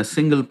that in a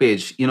single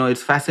page?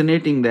 It's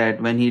fascinating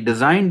that when he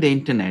designed the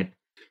internet,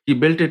 he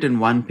built it in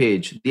one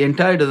page. The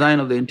entire design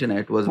of the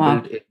internet was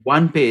built in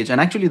one page. And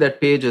actually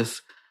that page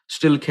is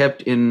still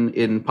kept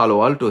in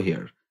Palo Alto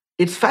here.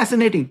 It's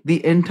fascinating.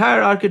 The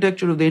entire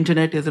architecture of the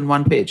internet is in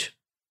one page.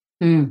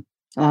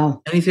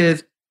 Wow. And he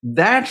says,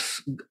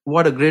 that's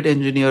what a great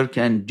engineer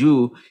can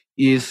do,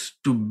 is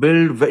to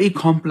build very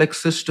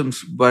complex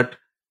systems, but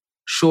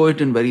show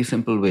it in very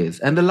simple ways.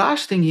 And the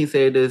last thing he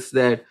said is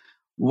that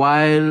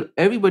while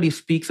everybody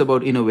speaks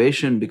about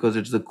innovation because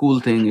it's the cool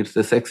thing, it's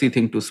the sexy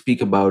thing to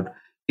speak about,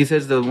 he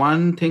says the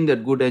one thing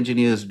that good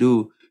engineers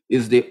do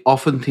is they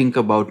often think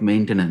about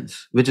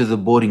maintenance, which is the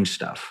boring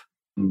stuff,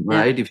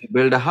 right? If you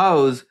build a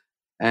house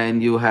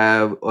and you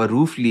have a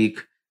roof leak,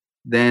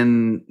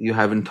 then you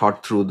haven't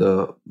thought through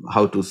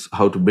how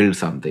to build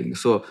something.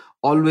 So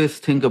always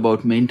think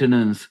about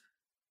maintenance,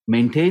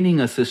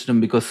 maintaining a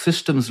system, because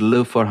systems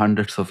live for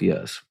hundreds of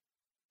years.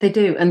 They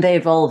do, and they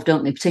evolve,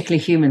 don't they?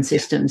 Particularly human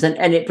systems.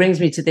 And it brings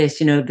me to this,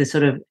 the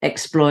sort of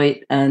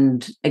exploit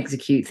and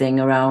execute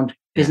thing around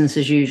business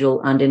as usual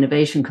and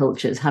innovation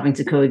cultures having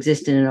to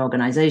coexist in an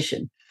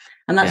organization.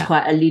 And that's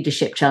quite a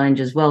leadership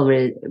challenge as well,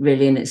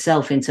 really in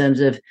itself, in terms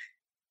of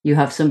you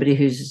have somebody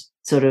who's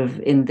sort of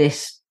in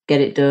this get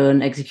it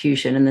done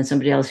execution, and then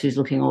somebody else who's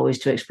looking always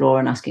to explore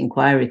and ask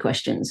inquiry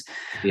questions,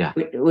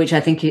 which I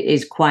think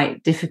is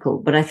quite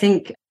difficult. But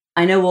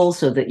I know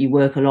also that you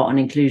work a lot on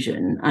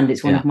inclusion, and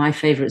it's one of my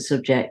favorite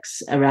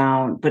subjects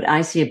around, but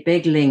I see a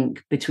big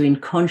link between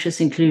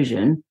conscious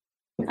inclusion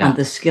and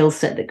the skill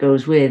set that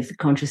goes with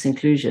conscious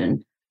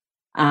inclusion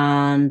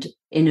and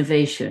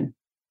innovation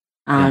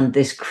and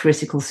this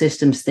critical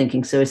systems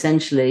thinking. So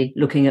essentially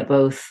looking at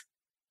both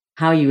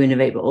how you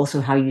innovate, but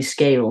also how you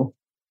scale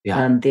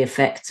the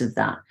effects of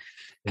that.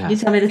 Can you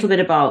tell me a little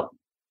bit about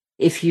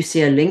if you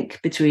see a link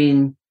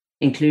between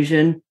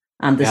inclusion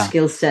and the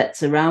skill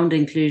sets around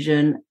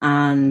inclusion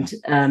and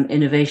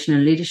innovation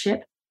and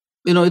leadership?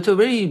 It's a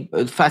very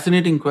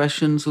fascinating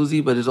question,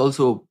 Susie, but it's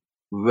also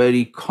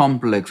very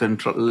complex.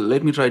 And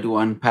let me try to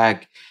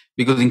unpack,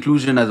 because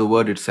inclusion as a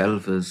word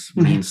itself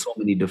means so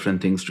many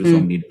different things to so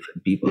many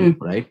different people,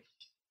 right?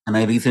 And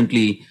I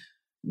recently,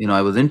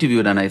 I was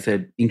interviewed and I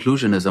said,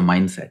 inclusion is a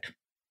mindset.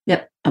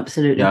 Yep,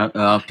 absolutely.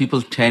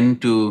 People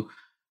tend to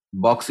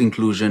box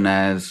inclusion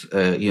as,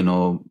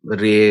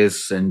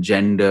 race and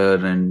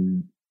gender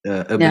and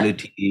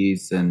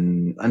abilities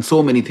and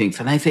so many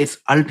things. And I say it's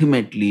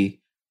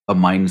ultimately a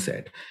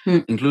mindset.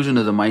 Inclusion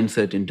is a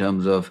mindset in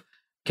terms of,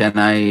 can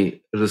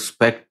I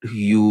respect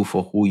you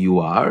for who you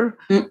are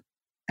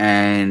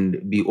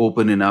and be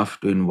open enough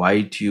to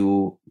invite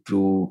you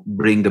to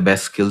bring the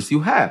best skills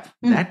you have.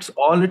 That's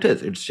all it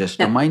is. It's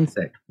just a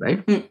mindset,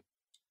 right?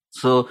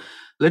 So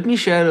let me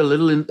share a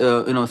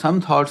little, some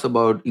thoughts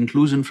about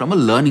inclusion from a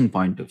learning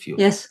point of view.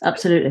 Yes,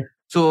 absolutely.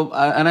 So,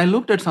 and I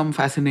looked at some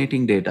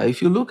fascinating data.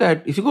 If you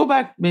go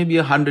back maybe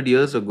 100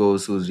 years ago,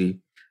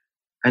 Susie,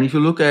 and if you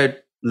look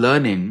at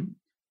learning,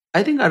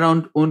 I think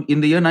around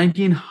in the year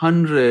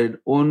 1900,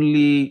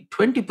 only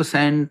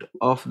 20%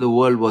 of the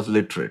world was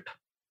literate.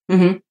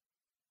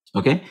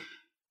 Okay.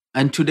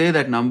 And today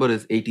that number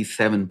is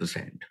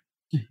 87%.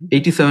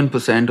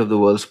 87% of the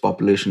world's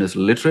population is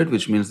literate,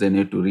 which means they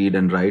need to read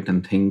and write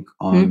and think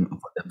for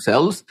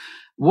themselves.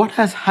 What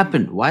has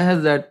happened? Why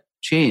has that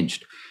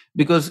changed?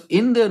 Because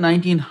in the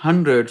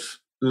 1900s,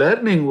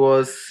 learning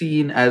was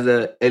seen as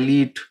an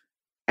elite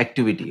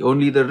activity.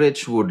 Only the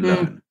rich would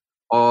learn,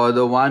 or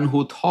the one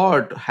who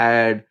thought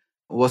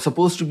was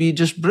supposed to be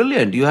just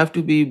brilliant. You have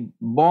to be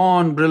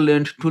born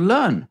brilliant to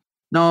learn.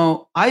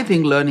 Now, I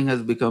think learning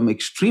has become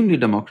extremely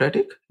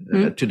democratic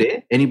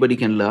today. Anybody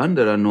can learn.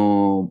 There are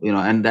no,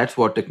 and that's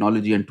what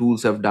technology and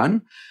tools have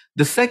done.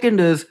 The second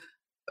is,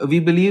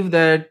 we believe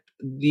that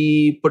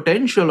the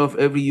potential of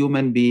every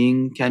human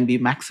being can be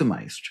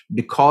maximized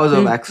because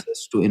of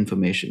access to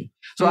information.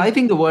 So I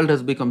think the world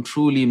has become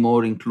truly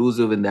more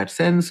inclusive in that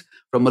sense.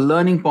 From a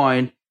learning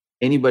point,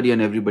 anybody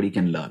and everybody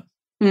can learn.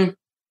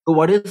 So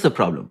what is the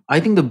problem? I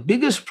think the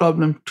biggest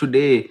problem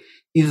today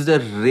is the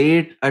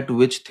rate at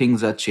which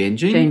things are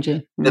changing.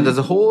 That there's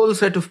a whole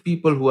set of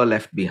people who are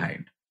left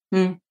behind.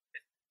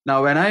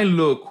 Now, when I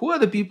look, who are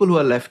the people who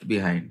are left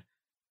behind?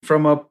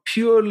 From a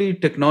purely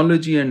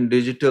technology and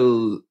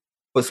digital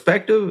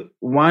perspective,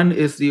 one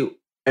is the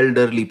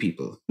elderly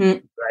people,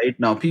 right?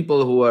 Now,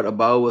 people who are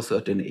above a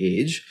certain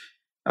age,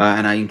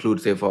 and I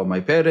include, say, for my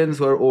parents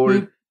who are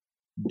old,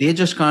 they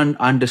just can't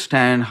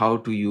understand how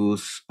to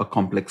use a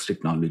complex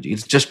technology.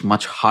 It's just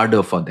much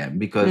harder for them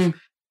because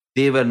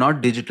they were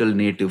not digital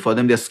native. For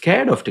them, they're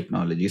scared of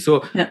technology.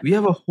 So we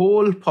have a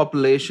whole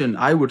population,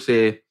 I would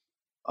say,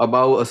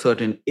 above a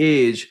certain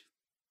age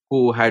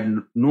who had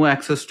no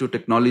access to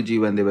technology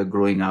when they were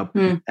growing up,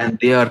 and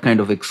they are kind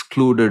of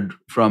excluded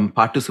from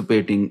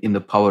participating in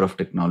the power of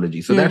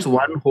technology. So that's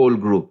one whole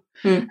group.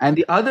 And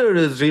the other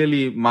is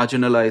really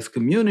marginalized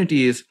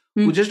communities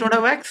who just don't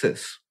have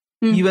access.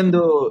 Even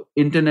though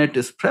internet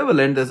is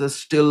prevalent, there's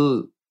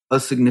still a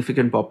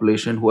significant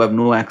population who have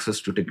no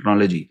access to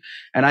technology.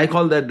 And I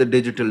call that the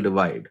digital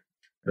divide,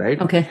 right?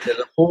 Okay. There's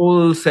a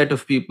whole set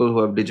of people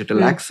who have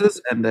digital access,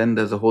 and then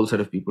there's a whole set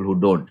of people who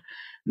don't.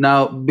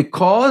 Now,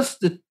 because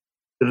the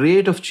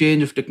rate of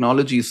change of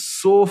technology is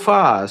so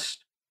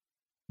fast,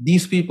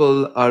 these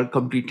people are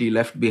completely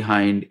left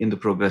behind in the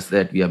progress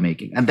that we are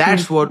making. And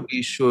that's what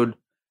we should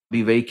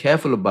be very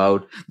careful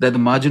about, that the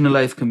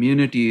marginalized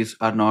communities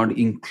are not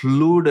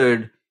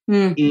included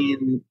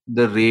in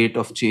the rate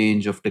of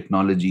change of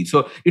technology.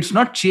 So it's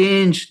not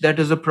change that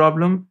is a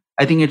problem.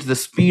 I think it's the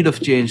speed of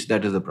change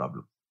that is a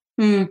problem.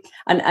 And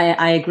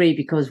I agree,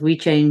 because we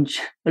change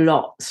a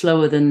lot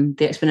slower than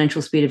the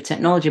exponential speed of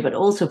technology, but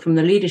also from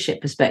the leadership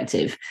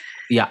perspective.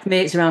 Yeah. For me,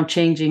 it's around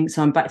changing.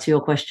 So I'm back to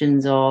your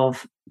questions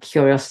of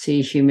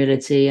curiosity,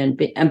 humility, and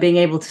being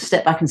able to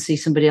step back and see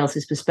somebody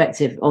else's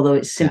perspective, although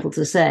it's simple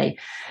to say.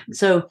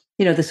 So,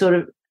 the sort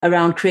of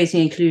around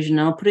creating inclusion,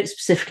 I'll put it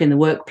specifically in the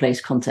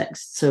workplace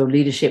context. So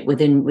leadership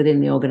within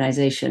the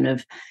organization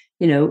of,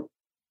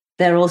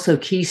 there are also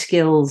key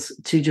skills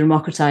to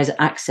democratize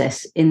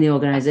access in the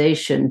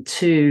organization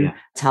to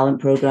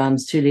talent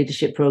programs, to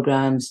leadership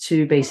programs,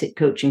 to basic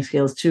coaching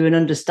skills, to an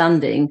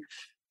understanding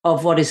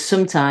of what is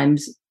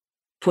sometimes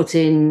put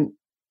in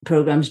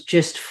programs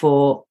just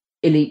for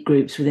elite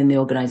groups within the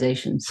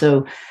organization.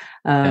 So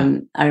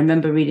I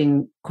remember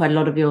reading quite a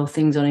lot of your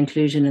things on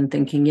inclusion and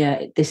thinking,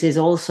 this is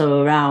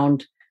also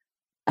around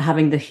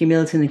having the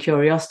humility and the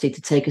curiosity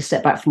to take a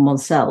step back from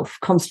oneself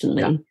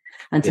constantly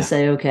and to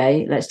say,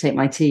 okay, let's take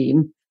my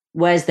team.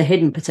 Where's the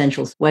hidden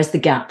potentials? Where's the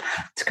gap?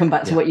 To come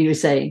back to what you were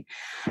saying.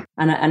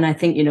 And I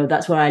think,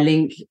 that's where I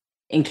link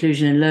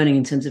inclusion and learning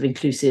in terms of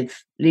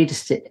inclusive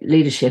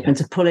leadership and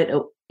to pull it,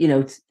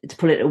 to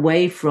pull it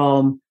away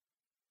from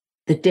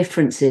the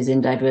differences in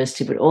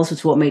diversity, but also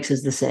to what makes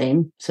us the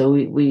same. So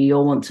we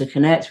all want to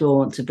connect, we all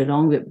want to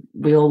belong,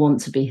 we all want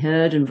to be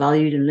heard and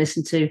valued and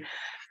listened to.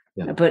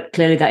 But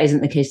clearly that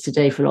isn't the case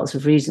today for lots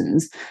of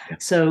reasons.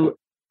 So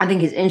I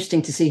think it's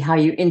interesting to see how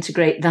you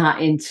integrate that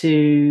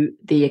into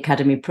the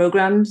academy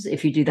programs,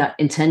 if you do that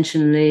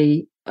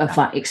intentionally,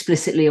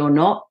 explicitly or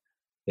not.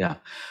 Yeah.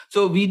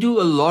 So we do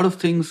a lot of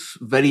things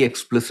very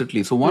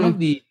explicitly. So one of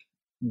the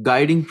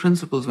guiding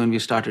principles when we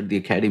started the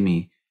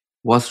academy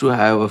was to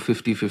have a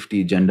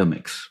 50-50 gender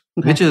mix,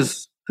 which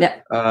is,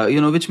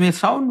 which may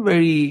sound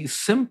very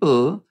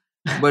simple,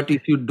 but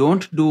if you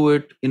don't do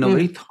it in a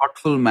very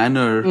thoughtful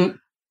manner,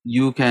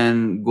 you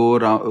can go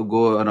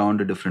around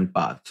a different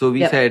path. So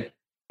we said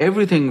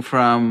everything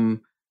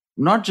from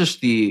not just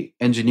the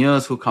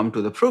engineers who come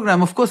to the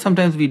program. Of course,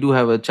 sometimes we do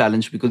have a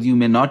challenge because you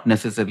may not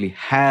necessarily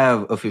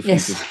have a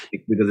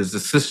 50-50 because it's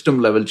a system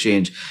level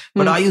change.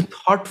 But are you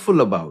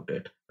thoughtful about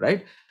it,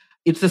 right?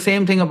 It's the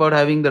same thing about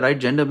having the right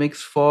gender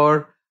mix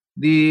for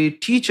the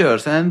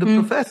teachers and the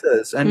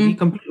professors. And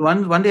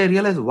one day I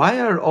realized, why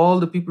are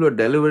all the people who are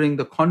delivering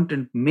the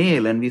content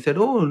male? And we said,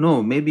 oh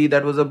no, maybe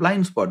that was a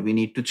blind spot. We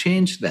need to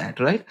change that,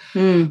 right?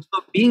 So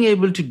being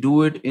able to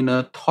do it in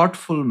a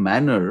thoughtful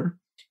manner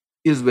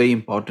is very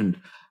important.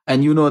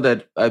 And you know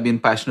that I've been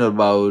passionate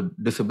about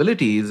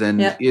disabilities,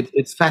 and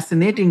it's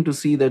fascinating to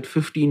see that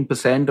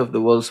 15% of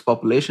the world's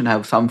population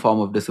have some form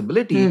of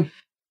disability,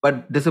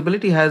 but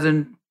disability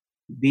hasn't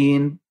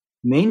been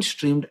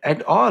mainstreamed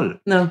at all.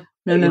 No.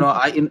 When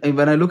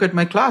I look at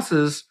my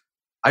classes,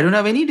 I don't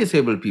have any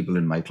disabled people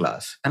in my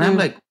class. And I'm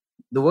like,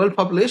 the world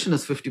population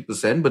is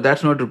 50%, but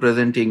that's not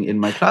representing in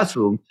my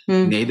classroom.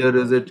 Neither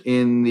is it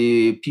in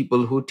the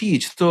people who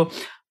teach. So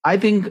I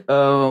think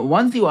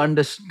once you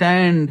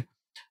understand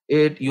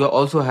it, you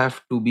also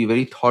have to be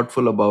very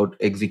thoughtful about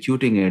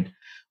executing it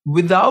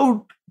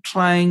without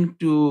trying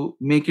to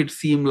make it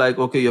seem like,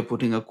 okay, you're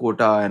putting a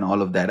quota and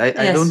all of that.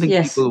 I don't think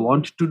people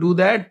want to do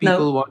that.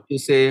 People want to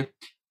say,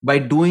 by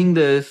doing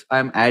this,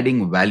 I'm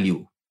adding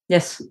value.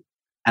 Yes.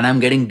 And I'm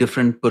getting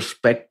different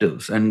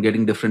perspectives and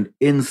getting different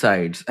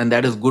insights. And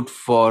that is good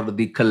for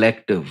the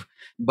collective.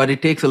 But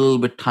it takes a little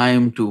bit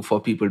time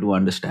for people to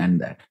understand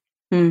that.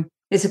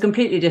 It's a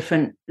completely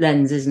different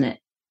lens, isn't it?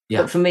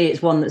 But for me,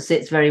 it's one that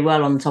sits very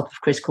well on the top of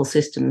critical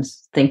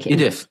systems thinking.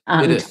 It is.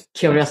 And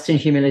curiosity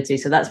and humility.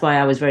 So that's why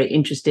I was very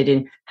interested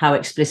in how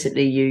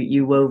explicitly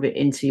you wove it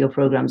into your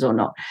programs or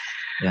not.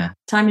 Yeah.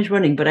 Time is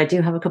running, but I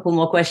do have a couple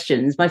more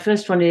questions. My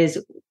first one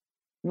is,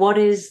 what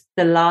is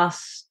the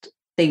last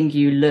thing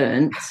you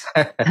learned,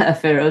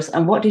 Ferose,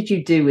 and what did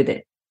you do with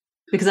it?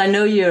 Because I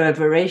know you're a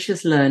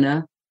voracious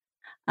learner,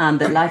 and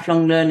that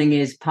lifelong learning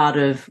is part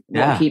of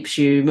what keeps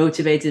you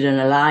motivated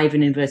and alive,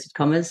 in inverted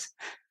commas.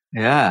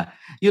 Yeah.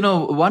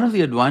 One of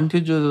the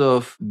advantages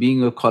of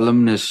being a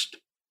columnist,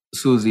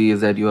 Susie, is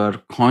that you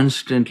are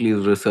constantly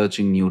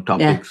researching new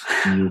topics,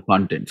 new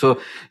content. So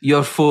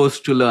you're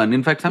forced to learn.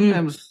 In fact,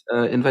 sometimes,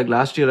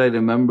 last year I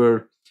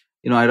remember,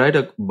 I write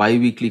a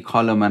bi-weekly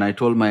column and I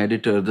told my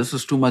editor, this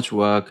is too much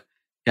work.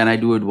 Can I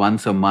do it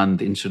once a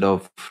month instead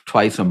of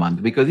twice a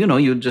month? Because,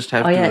 you just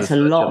have to research a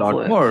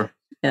lot more.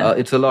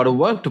 It's a lot of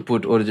work to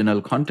put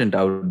original content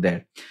out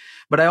there.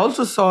 But I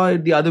also saw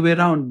it the other way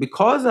around.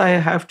 Because I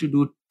have to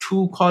do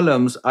 2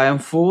 columns, I am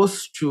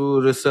forced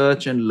to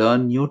research and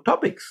learn new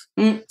topics.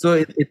 So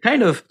it's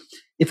kind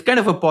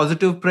of a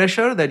positive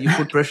pressure that you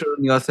put pressure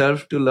on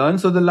yourself to learn.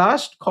 So the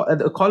last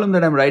column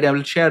that I'm writing, I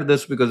will share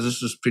this because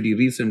this is pretty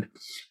recent.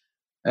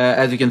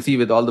 As you can see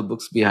with all the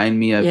books behind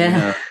me, I've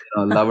been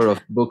a lover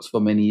of books for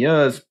many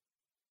years.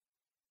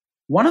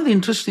 One of the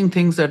interesting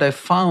things that I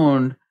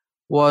found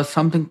was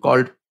something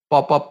called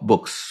pop-up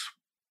books.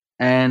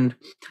 And,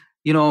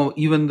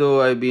 even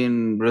though I've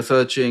been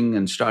researching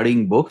and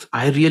studying books,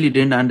 I really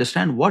didn't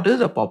understand what is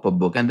a pop-up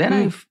book. And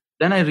then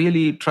I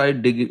really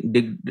tried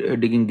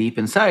digging deep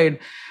inside,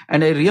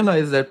 and I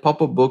realized that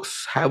pop-up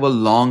books have a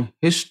long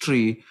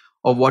history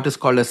of what is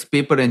called as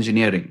paper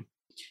engineering.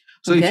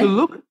 So if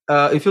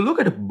you look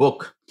at a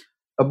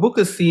book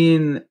is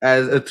seen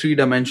as a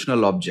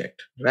three-dimensional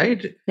object,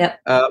 right? Yeah.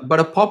 But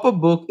a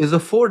pop-up book is a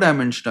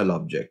four-dimensional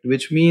object,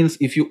 which means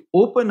if you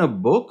open a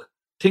book,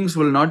 things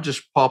will not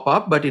just pop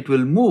up, but it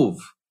will move.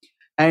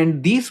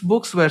 And these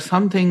books were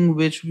something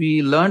which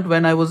we learned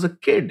when I was a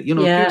kid.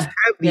 Kids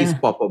have these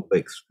pop-up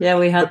books. Yeah,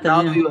 we had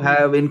them. Now you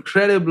have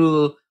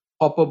incredible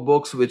pop-up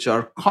books which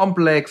are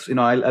complex.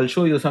 I'll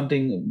show you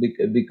something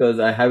because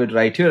I have it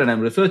right here and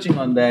I'm researching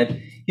on that.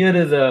 Here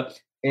is a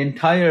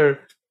entire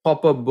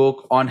pop-up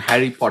book on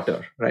Harry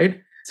Potter, right?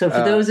 So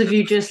for those of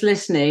you just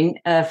listening,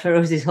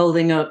 Ferose is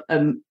holding up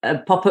a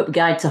pop-up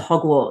guide to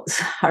Hogwarts,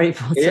 Harry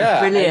Potter. Yeah,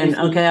 brilliant.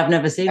 Okay, I've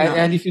never seen that.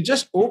 And if you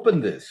just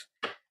open this,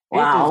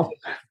 wow,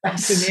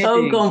 that's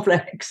so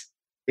complex.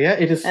 Yeah,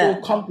 it is so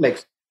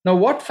complex. Now,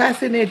 what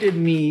fascinated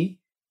me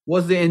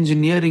was the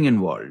engineering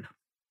involved.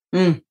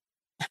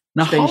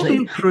 Now, how do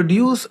you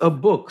produce a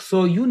book?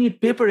 So you need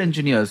paper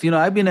engineers.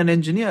 I've been an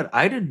engineer.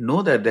 I didn't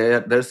know that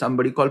there's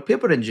somebody called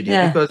paper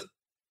engineer because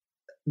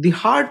the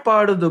hard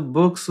part of the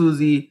book,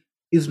 Susie,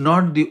 is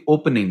not the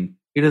opening.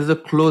 It is the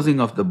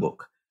closing of the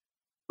book.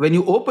 When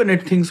you open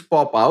it, things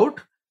pop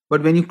out.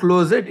 But when you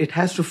close it, it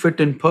has to fit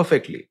in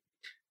perfectly.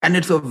 And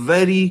it's a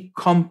very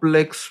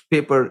complex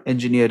paper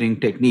engineering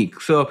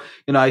technique. So,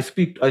 I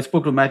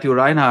spoke to Matthew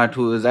Reinhardt,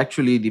 who is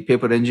actually the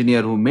paper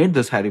engineer who made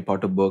this Harry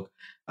Potter book.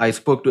 I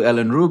spoke to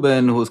Ellen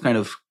Rubin, who's kind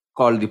of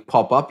called the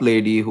pop-up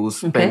lady, who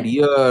spent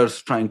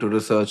years trying to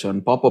research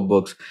on pop-up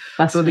books.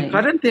 So the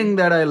current thing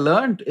that I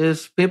learned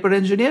is paper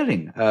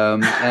engineering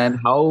and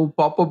how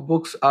pop-up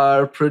books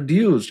are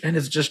produced. And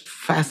it's just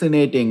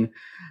fascinating.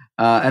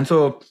 And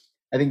so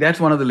I think that's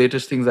one of the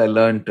latest things I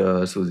learned,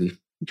 Susie.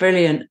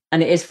 Brilliant.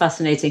 And it is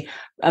fascinating.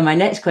 And my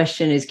next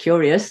question is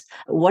curious.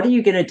 What are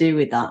you going to do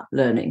with that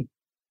learning?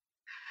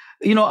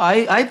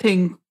 I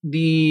think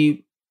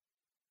the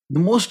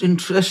most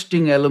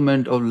interesting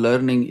element of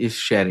learning is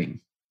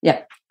sharing.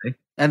 Yeah. Right?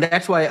 And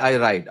that's why I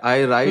write.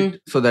 I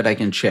write so that I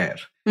can share.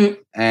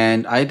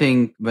 And I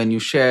think when you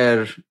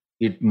share,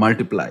 it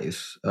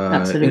multiplies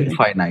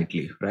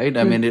infinitely, right?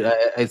 I mean,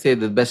 I say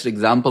the best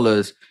example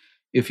is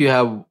if you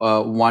have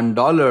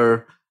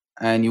 $1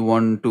 and you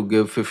want to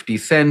give 50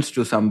 cents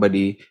to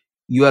somebody,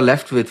 you are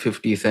left with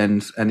 50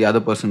 cents and the other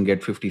person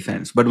gets 50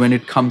 cents. But when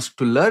it comes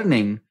to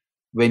learning,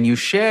 when you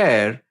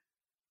share,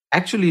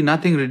 actually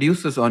nothing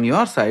reduces on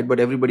your side,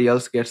 but everybody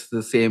else gets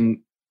the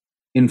same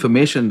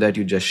information that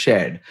you just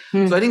shared.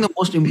 So I think the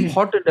most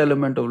important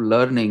element of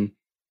learning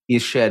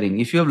is sharing.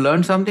 If you have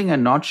learned something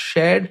and not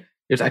shared,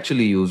 it's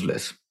actually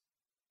useless.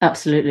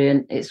 Absolutely.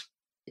 And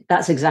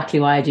that's exactly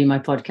why I do my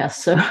podcast.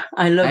 So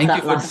I love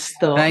that last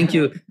thought. Thank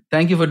you.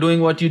 Thank you for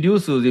doing what you do,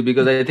 Susie,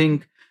 because I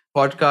think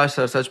podcasts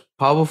are such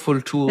powerful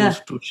tools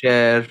to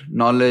share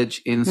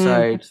knowledge,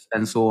 insights,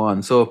 and so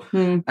on. So,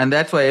 and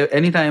that's why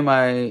anytime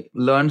I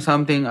learn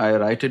something, I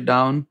write it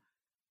down,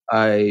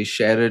 I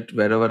share it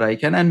wherever I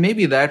can. And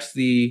maybe that's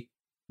the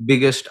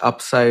biggest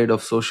upside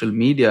of social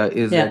media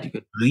is that you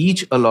can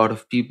reach a lot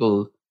of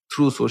people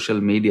through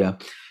social media.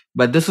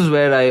 But this is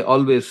where I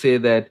always say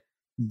that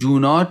do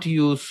not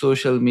use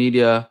social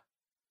media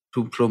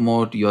to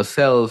promote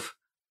yourself.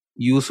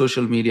 Use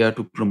social media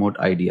to promote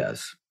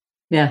ideas.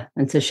 Yeah,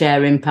 and to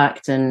share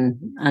impact and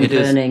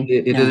learning.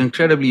 It is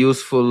incredibly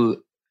useful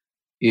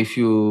if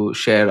you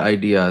share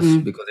ideas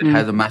because it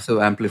has a massive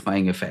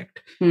amplifying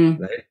effect,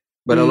 right?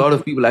 But a lot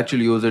of people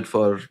actually use it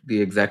for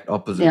the exact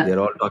opposite. Yeah. They're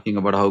all talking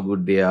about how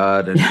good they are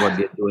and what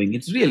they're doing.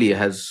 It really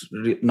has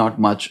not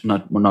much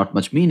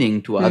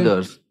meaning to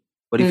others.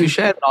 But if you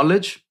share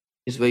knowledge,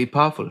 it's very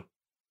powerful.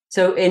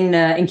 So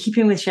in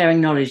keeping with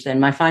sharing knowledge, then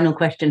my final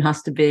question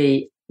has to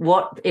be: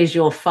 what is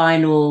your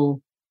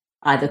final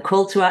either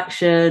call to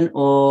action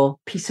or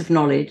piece of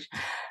knowledge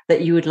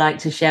that you would like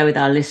to share with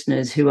our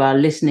listeners who are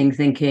listening,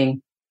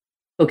 thinking,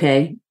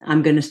 okay,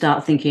 I'm going to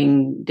start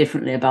thinking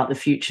differently about the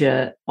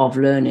future of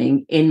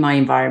learning in my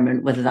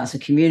environment, whether that's a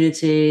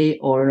community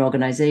or an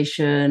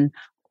organization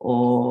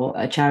or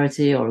a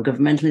charity or a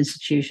governmental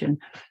institution?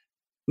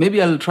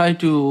 Maybe I'll try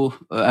to,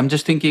 I'm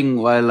just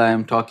thinking while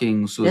I'm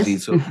talking, Susie,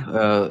 so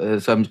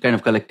I'm kind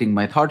of collecting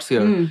my thoughts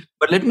here.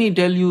 But let me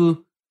tell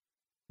you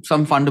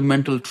some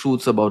fundamental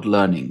truths about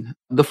learning.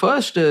 The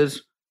first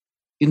is,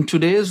 in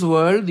today's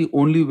world, the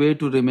only way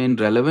to remain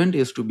relevant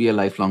is to be a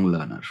lifelong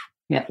learner.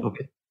 Yeah.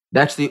 Okay.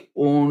 That's the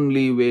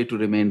only way to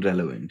remain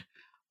relevant,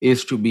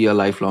 is to be a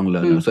lifelong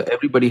learner. So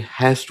everybody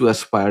has to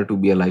aspire to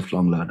be a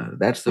lifelong learner.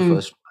 That's the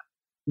first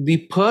one. The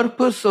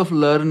purpose of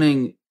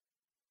learning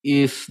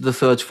is the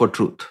search for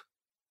truth.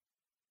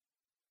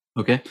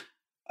 Okay.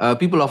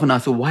 People often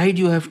ask, so why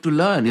do you have to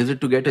learn? Is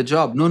it to get a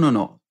job?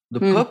 No. The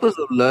purpose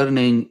of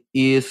learning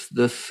is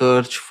the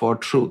search for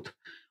truth.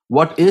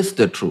 What is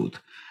the truth?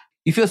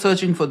 If you're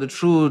searching for the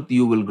truth,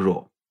 you will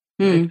grow.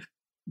 Right?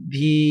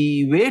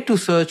 The way to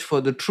search for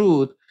the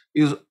truth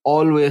is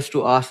always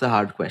to ask the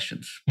hard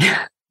questions.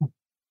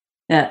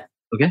 Yeah.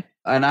 Okay.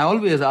 And I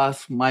always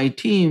ask my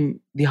team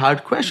the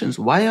hard questions.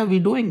 Why are we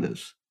doing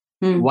this?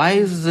 Why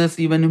is this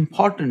even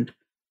important?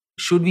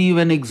 Should we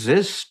even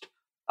exist?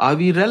 Are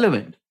we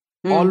relevant?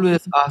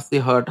 Always ask the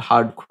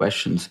hard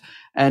questions.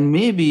 And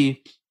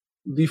maybe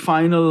the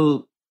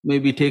final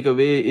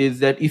takeaway is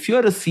that if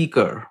you're a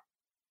seeker,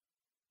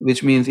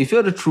 which means if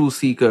you're a true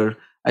seeker,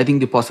 I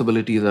think the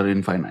possibilities are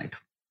infinite.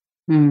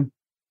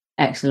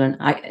 Excellent.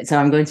 So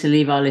I'm going to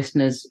leave our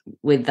listeners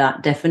with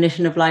that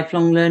definition of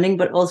lifelong learning,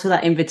 but also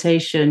that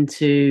invitation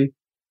to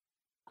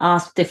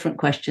ask different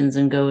questions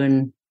and go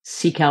and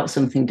seek out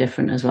something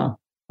different as well.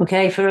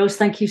 Okay, Ferose,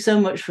 thank you so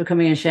much for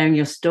coming and sharing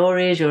your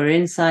stories, your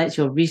insights,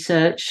 your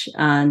research,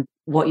 and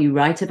what you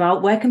write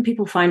about. Where can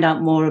people find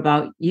out more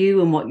about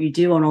you and what you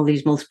do on all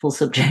these multiple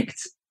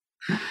subjects?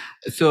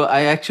 So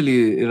I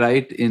actually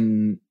write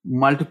in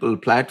multiple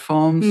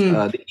platforms.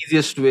 The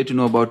easiest way to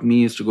know about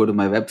me is to go to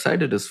my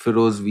website. It is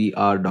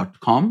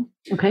ferosevr.com.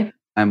 Okay.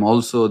 I'm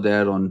also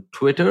there on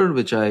Twitter,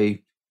 which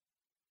I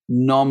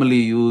normally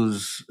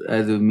use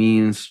as a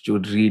means to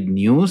read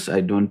news.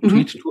 I don't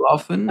tweet too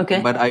often,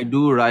 but I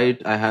do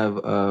write. I have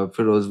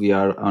Ferose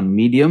VR on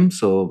Medium,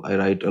 so I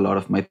write a lot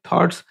of my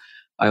thoughts.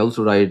 I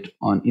also write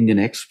on Indian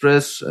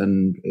Express,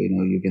 and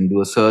you can do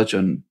a search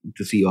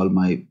to see all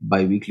my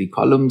bi-weekly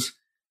columns.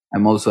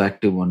 I'm also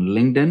active on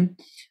LinkedIn.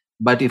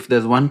 But if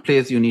there's one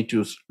place you need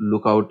to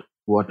look out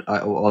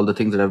all the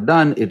things that I've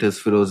done, it is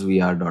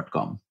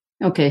ferosevr.com.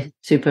 Okay,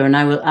 super. And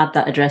I will add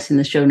that address in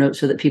the show notes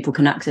so that people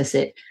can access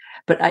it.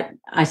 But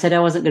I said I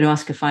wasn't going to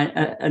ask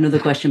another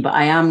question, but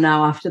I am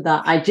now after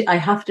that. I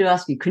have to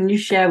ask you, can you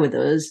share with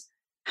us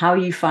how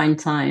you find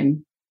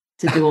time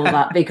to do all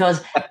that?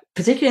 Because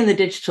particularly in the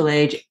digital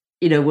age,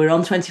 we're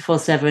on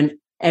 24/7.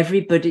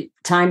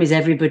 Time is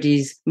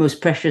everybody's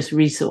most precious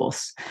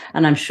resource,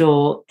 and I'm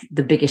sure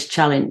the biggest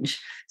challenge.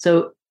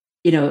 So,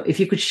 if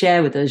you could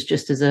share with us,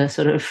 just as a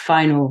sort of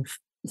final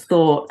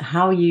thought,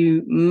 how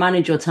you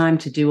manage your time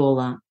to do all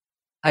that.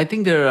 I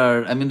think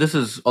this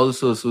is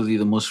also, Susie,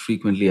 the most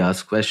frequently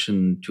asked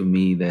question to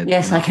me. That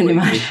yes, I can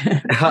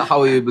imagine.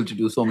 How are you able to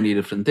do so many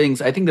different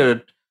things? I think there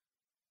are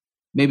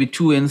maybe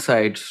two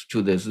insights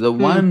to this. The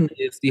one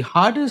is the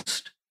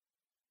hardest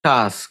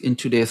task in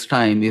today's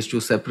time is to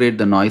separate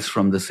the noise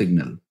from the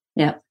signal.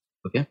 Yeah.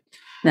 Okay.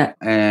 Yeah.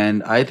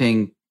 And I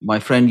think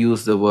my friend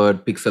used the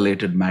word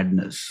pixelated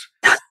madness.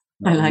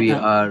 I like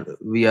that.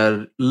 We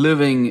are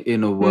living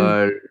in a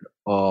world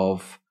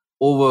of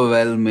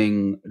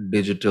overwhelming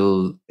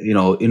digital,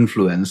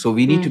 influence. So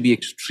we need to be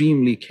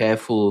extremely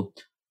careful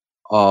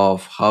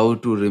of how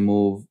to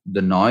remove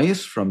the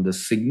noise from the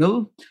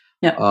signal.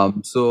 Yeah.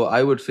 So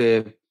I would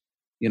say,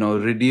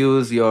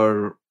 reduce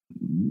your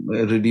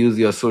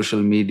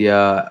social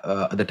media,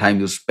 the time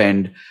you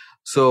spend.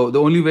 So the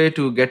only way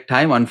to get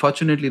time,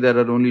 unfortunately, there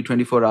are only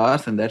 24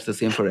 hours, and that's the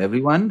same for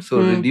everyone.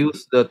 So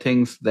reduce the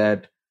things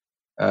that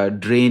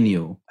drain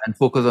you and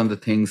focus on the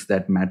things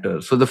that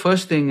matter. So the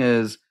first thing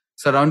is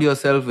surround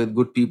yourself with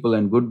good people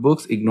and good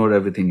books, ignore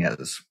everything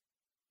else.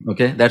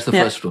 Okay, that's the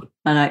first rule.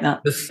 I like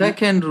that. The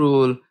second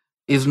rule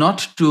is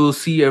not to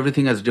see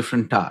everything as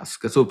different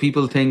tasks. So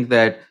people think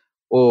that,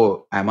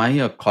 oh, am I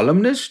a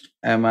columnist?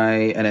 Am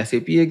I an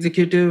SAP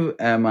executive?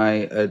 Am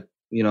I a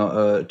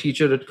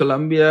teacher at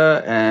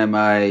Columbia? Am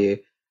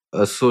I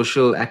a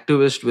social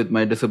activist with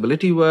my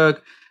disability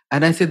work?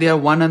 And I say they are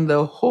one and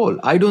the whole.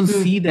 I don't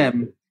see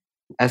them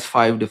as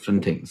 5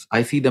 different things.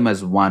 I see them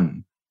as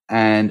one,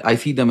 and I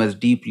see them as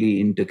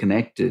deeply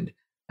interconnected.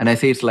 And I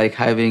say it's like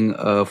having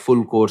a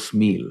full course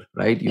meal,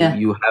 right?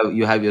 You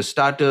have your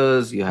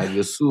starters, you have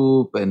your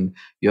soup, and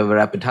you have your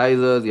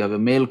appetizers, you have a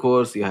main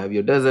course, you have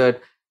your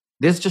dessert.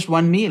 There's just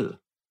one meal,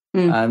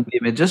 and they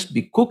may just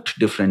be cooked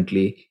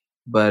differently,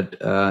 but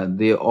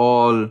they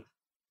all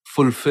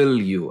fulfill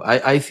you.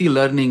 I see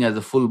learning as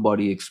a full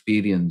body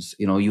experience,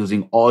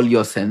 using all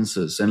your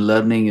senses. And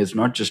learning is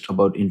not just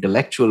about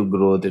intellectual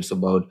growth, it's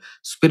about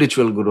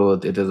spiritual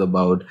growth, it is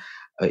about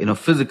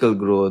physical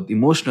growth,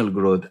 emotional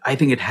growth. I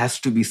think it has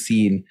to be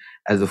seen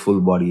as a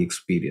full body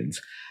experience.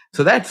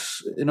 So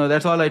that's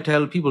all I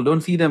tell people.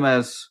 Don't see them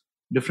as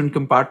different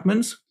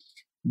compartments.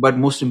 But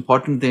most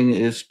important thing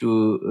is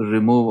to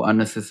remove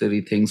unnecessary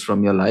things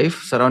from your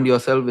life. Surround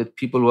yourself with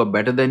people who are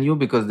better than you,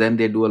 because then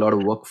they do a lot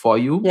of work for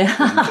you. Yeah.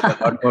 So you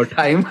get a lot more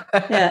time.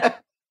 Yeah.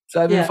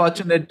 So I've been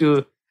fortunate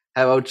to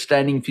have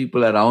outstanding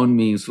people around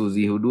me,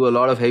 Susie, who do a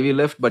lot of heavy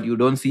lift, but you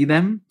don't see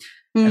them.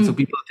 And so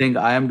people think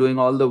I am doing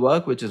all the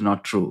work, which is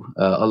not true.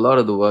 A lot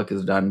of the work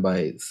is done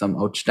by some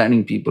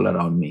outstanding people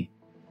around me.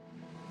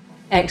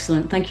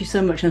 Excellent. Thank you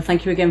so much. And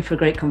thank you again for a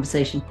great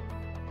conversation.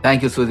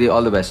 Thank you, Susie.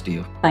 All the best to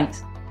you.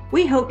 Thanks.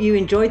 We hope you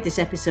enjoyed this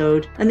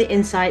episode and the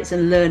insights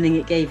and learning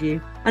it gave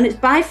you. And it's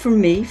bye from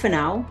me for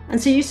now,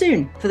 and see you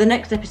soon for the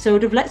next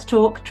episode of Let's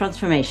Talk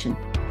Transformation.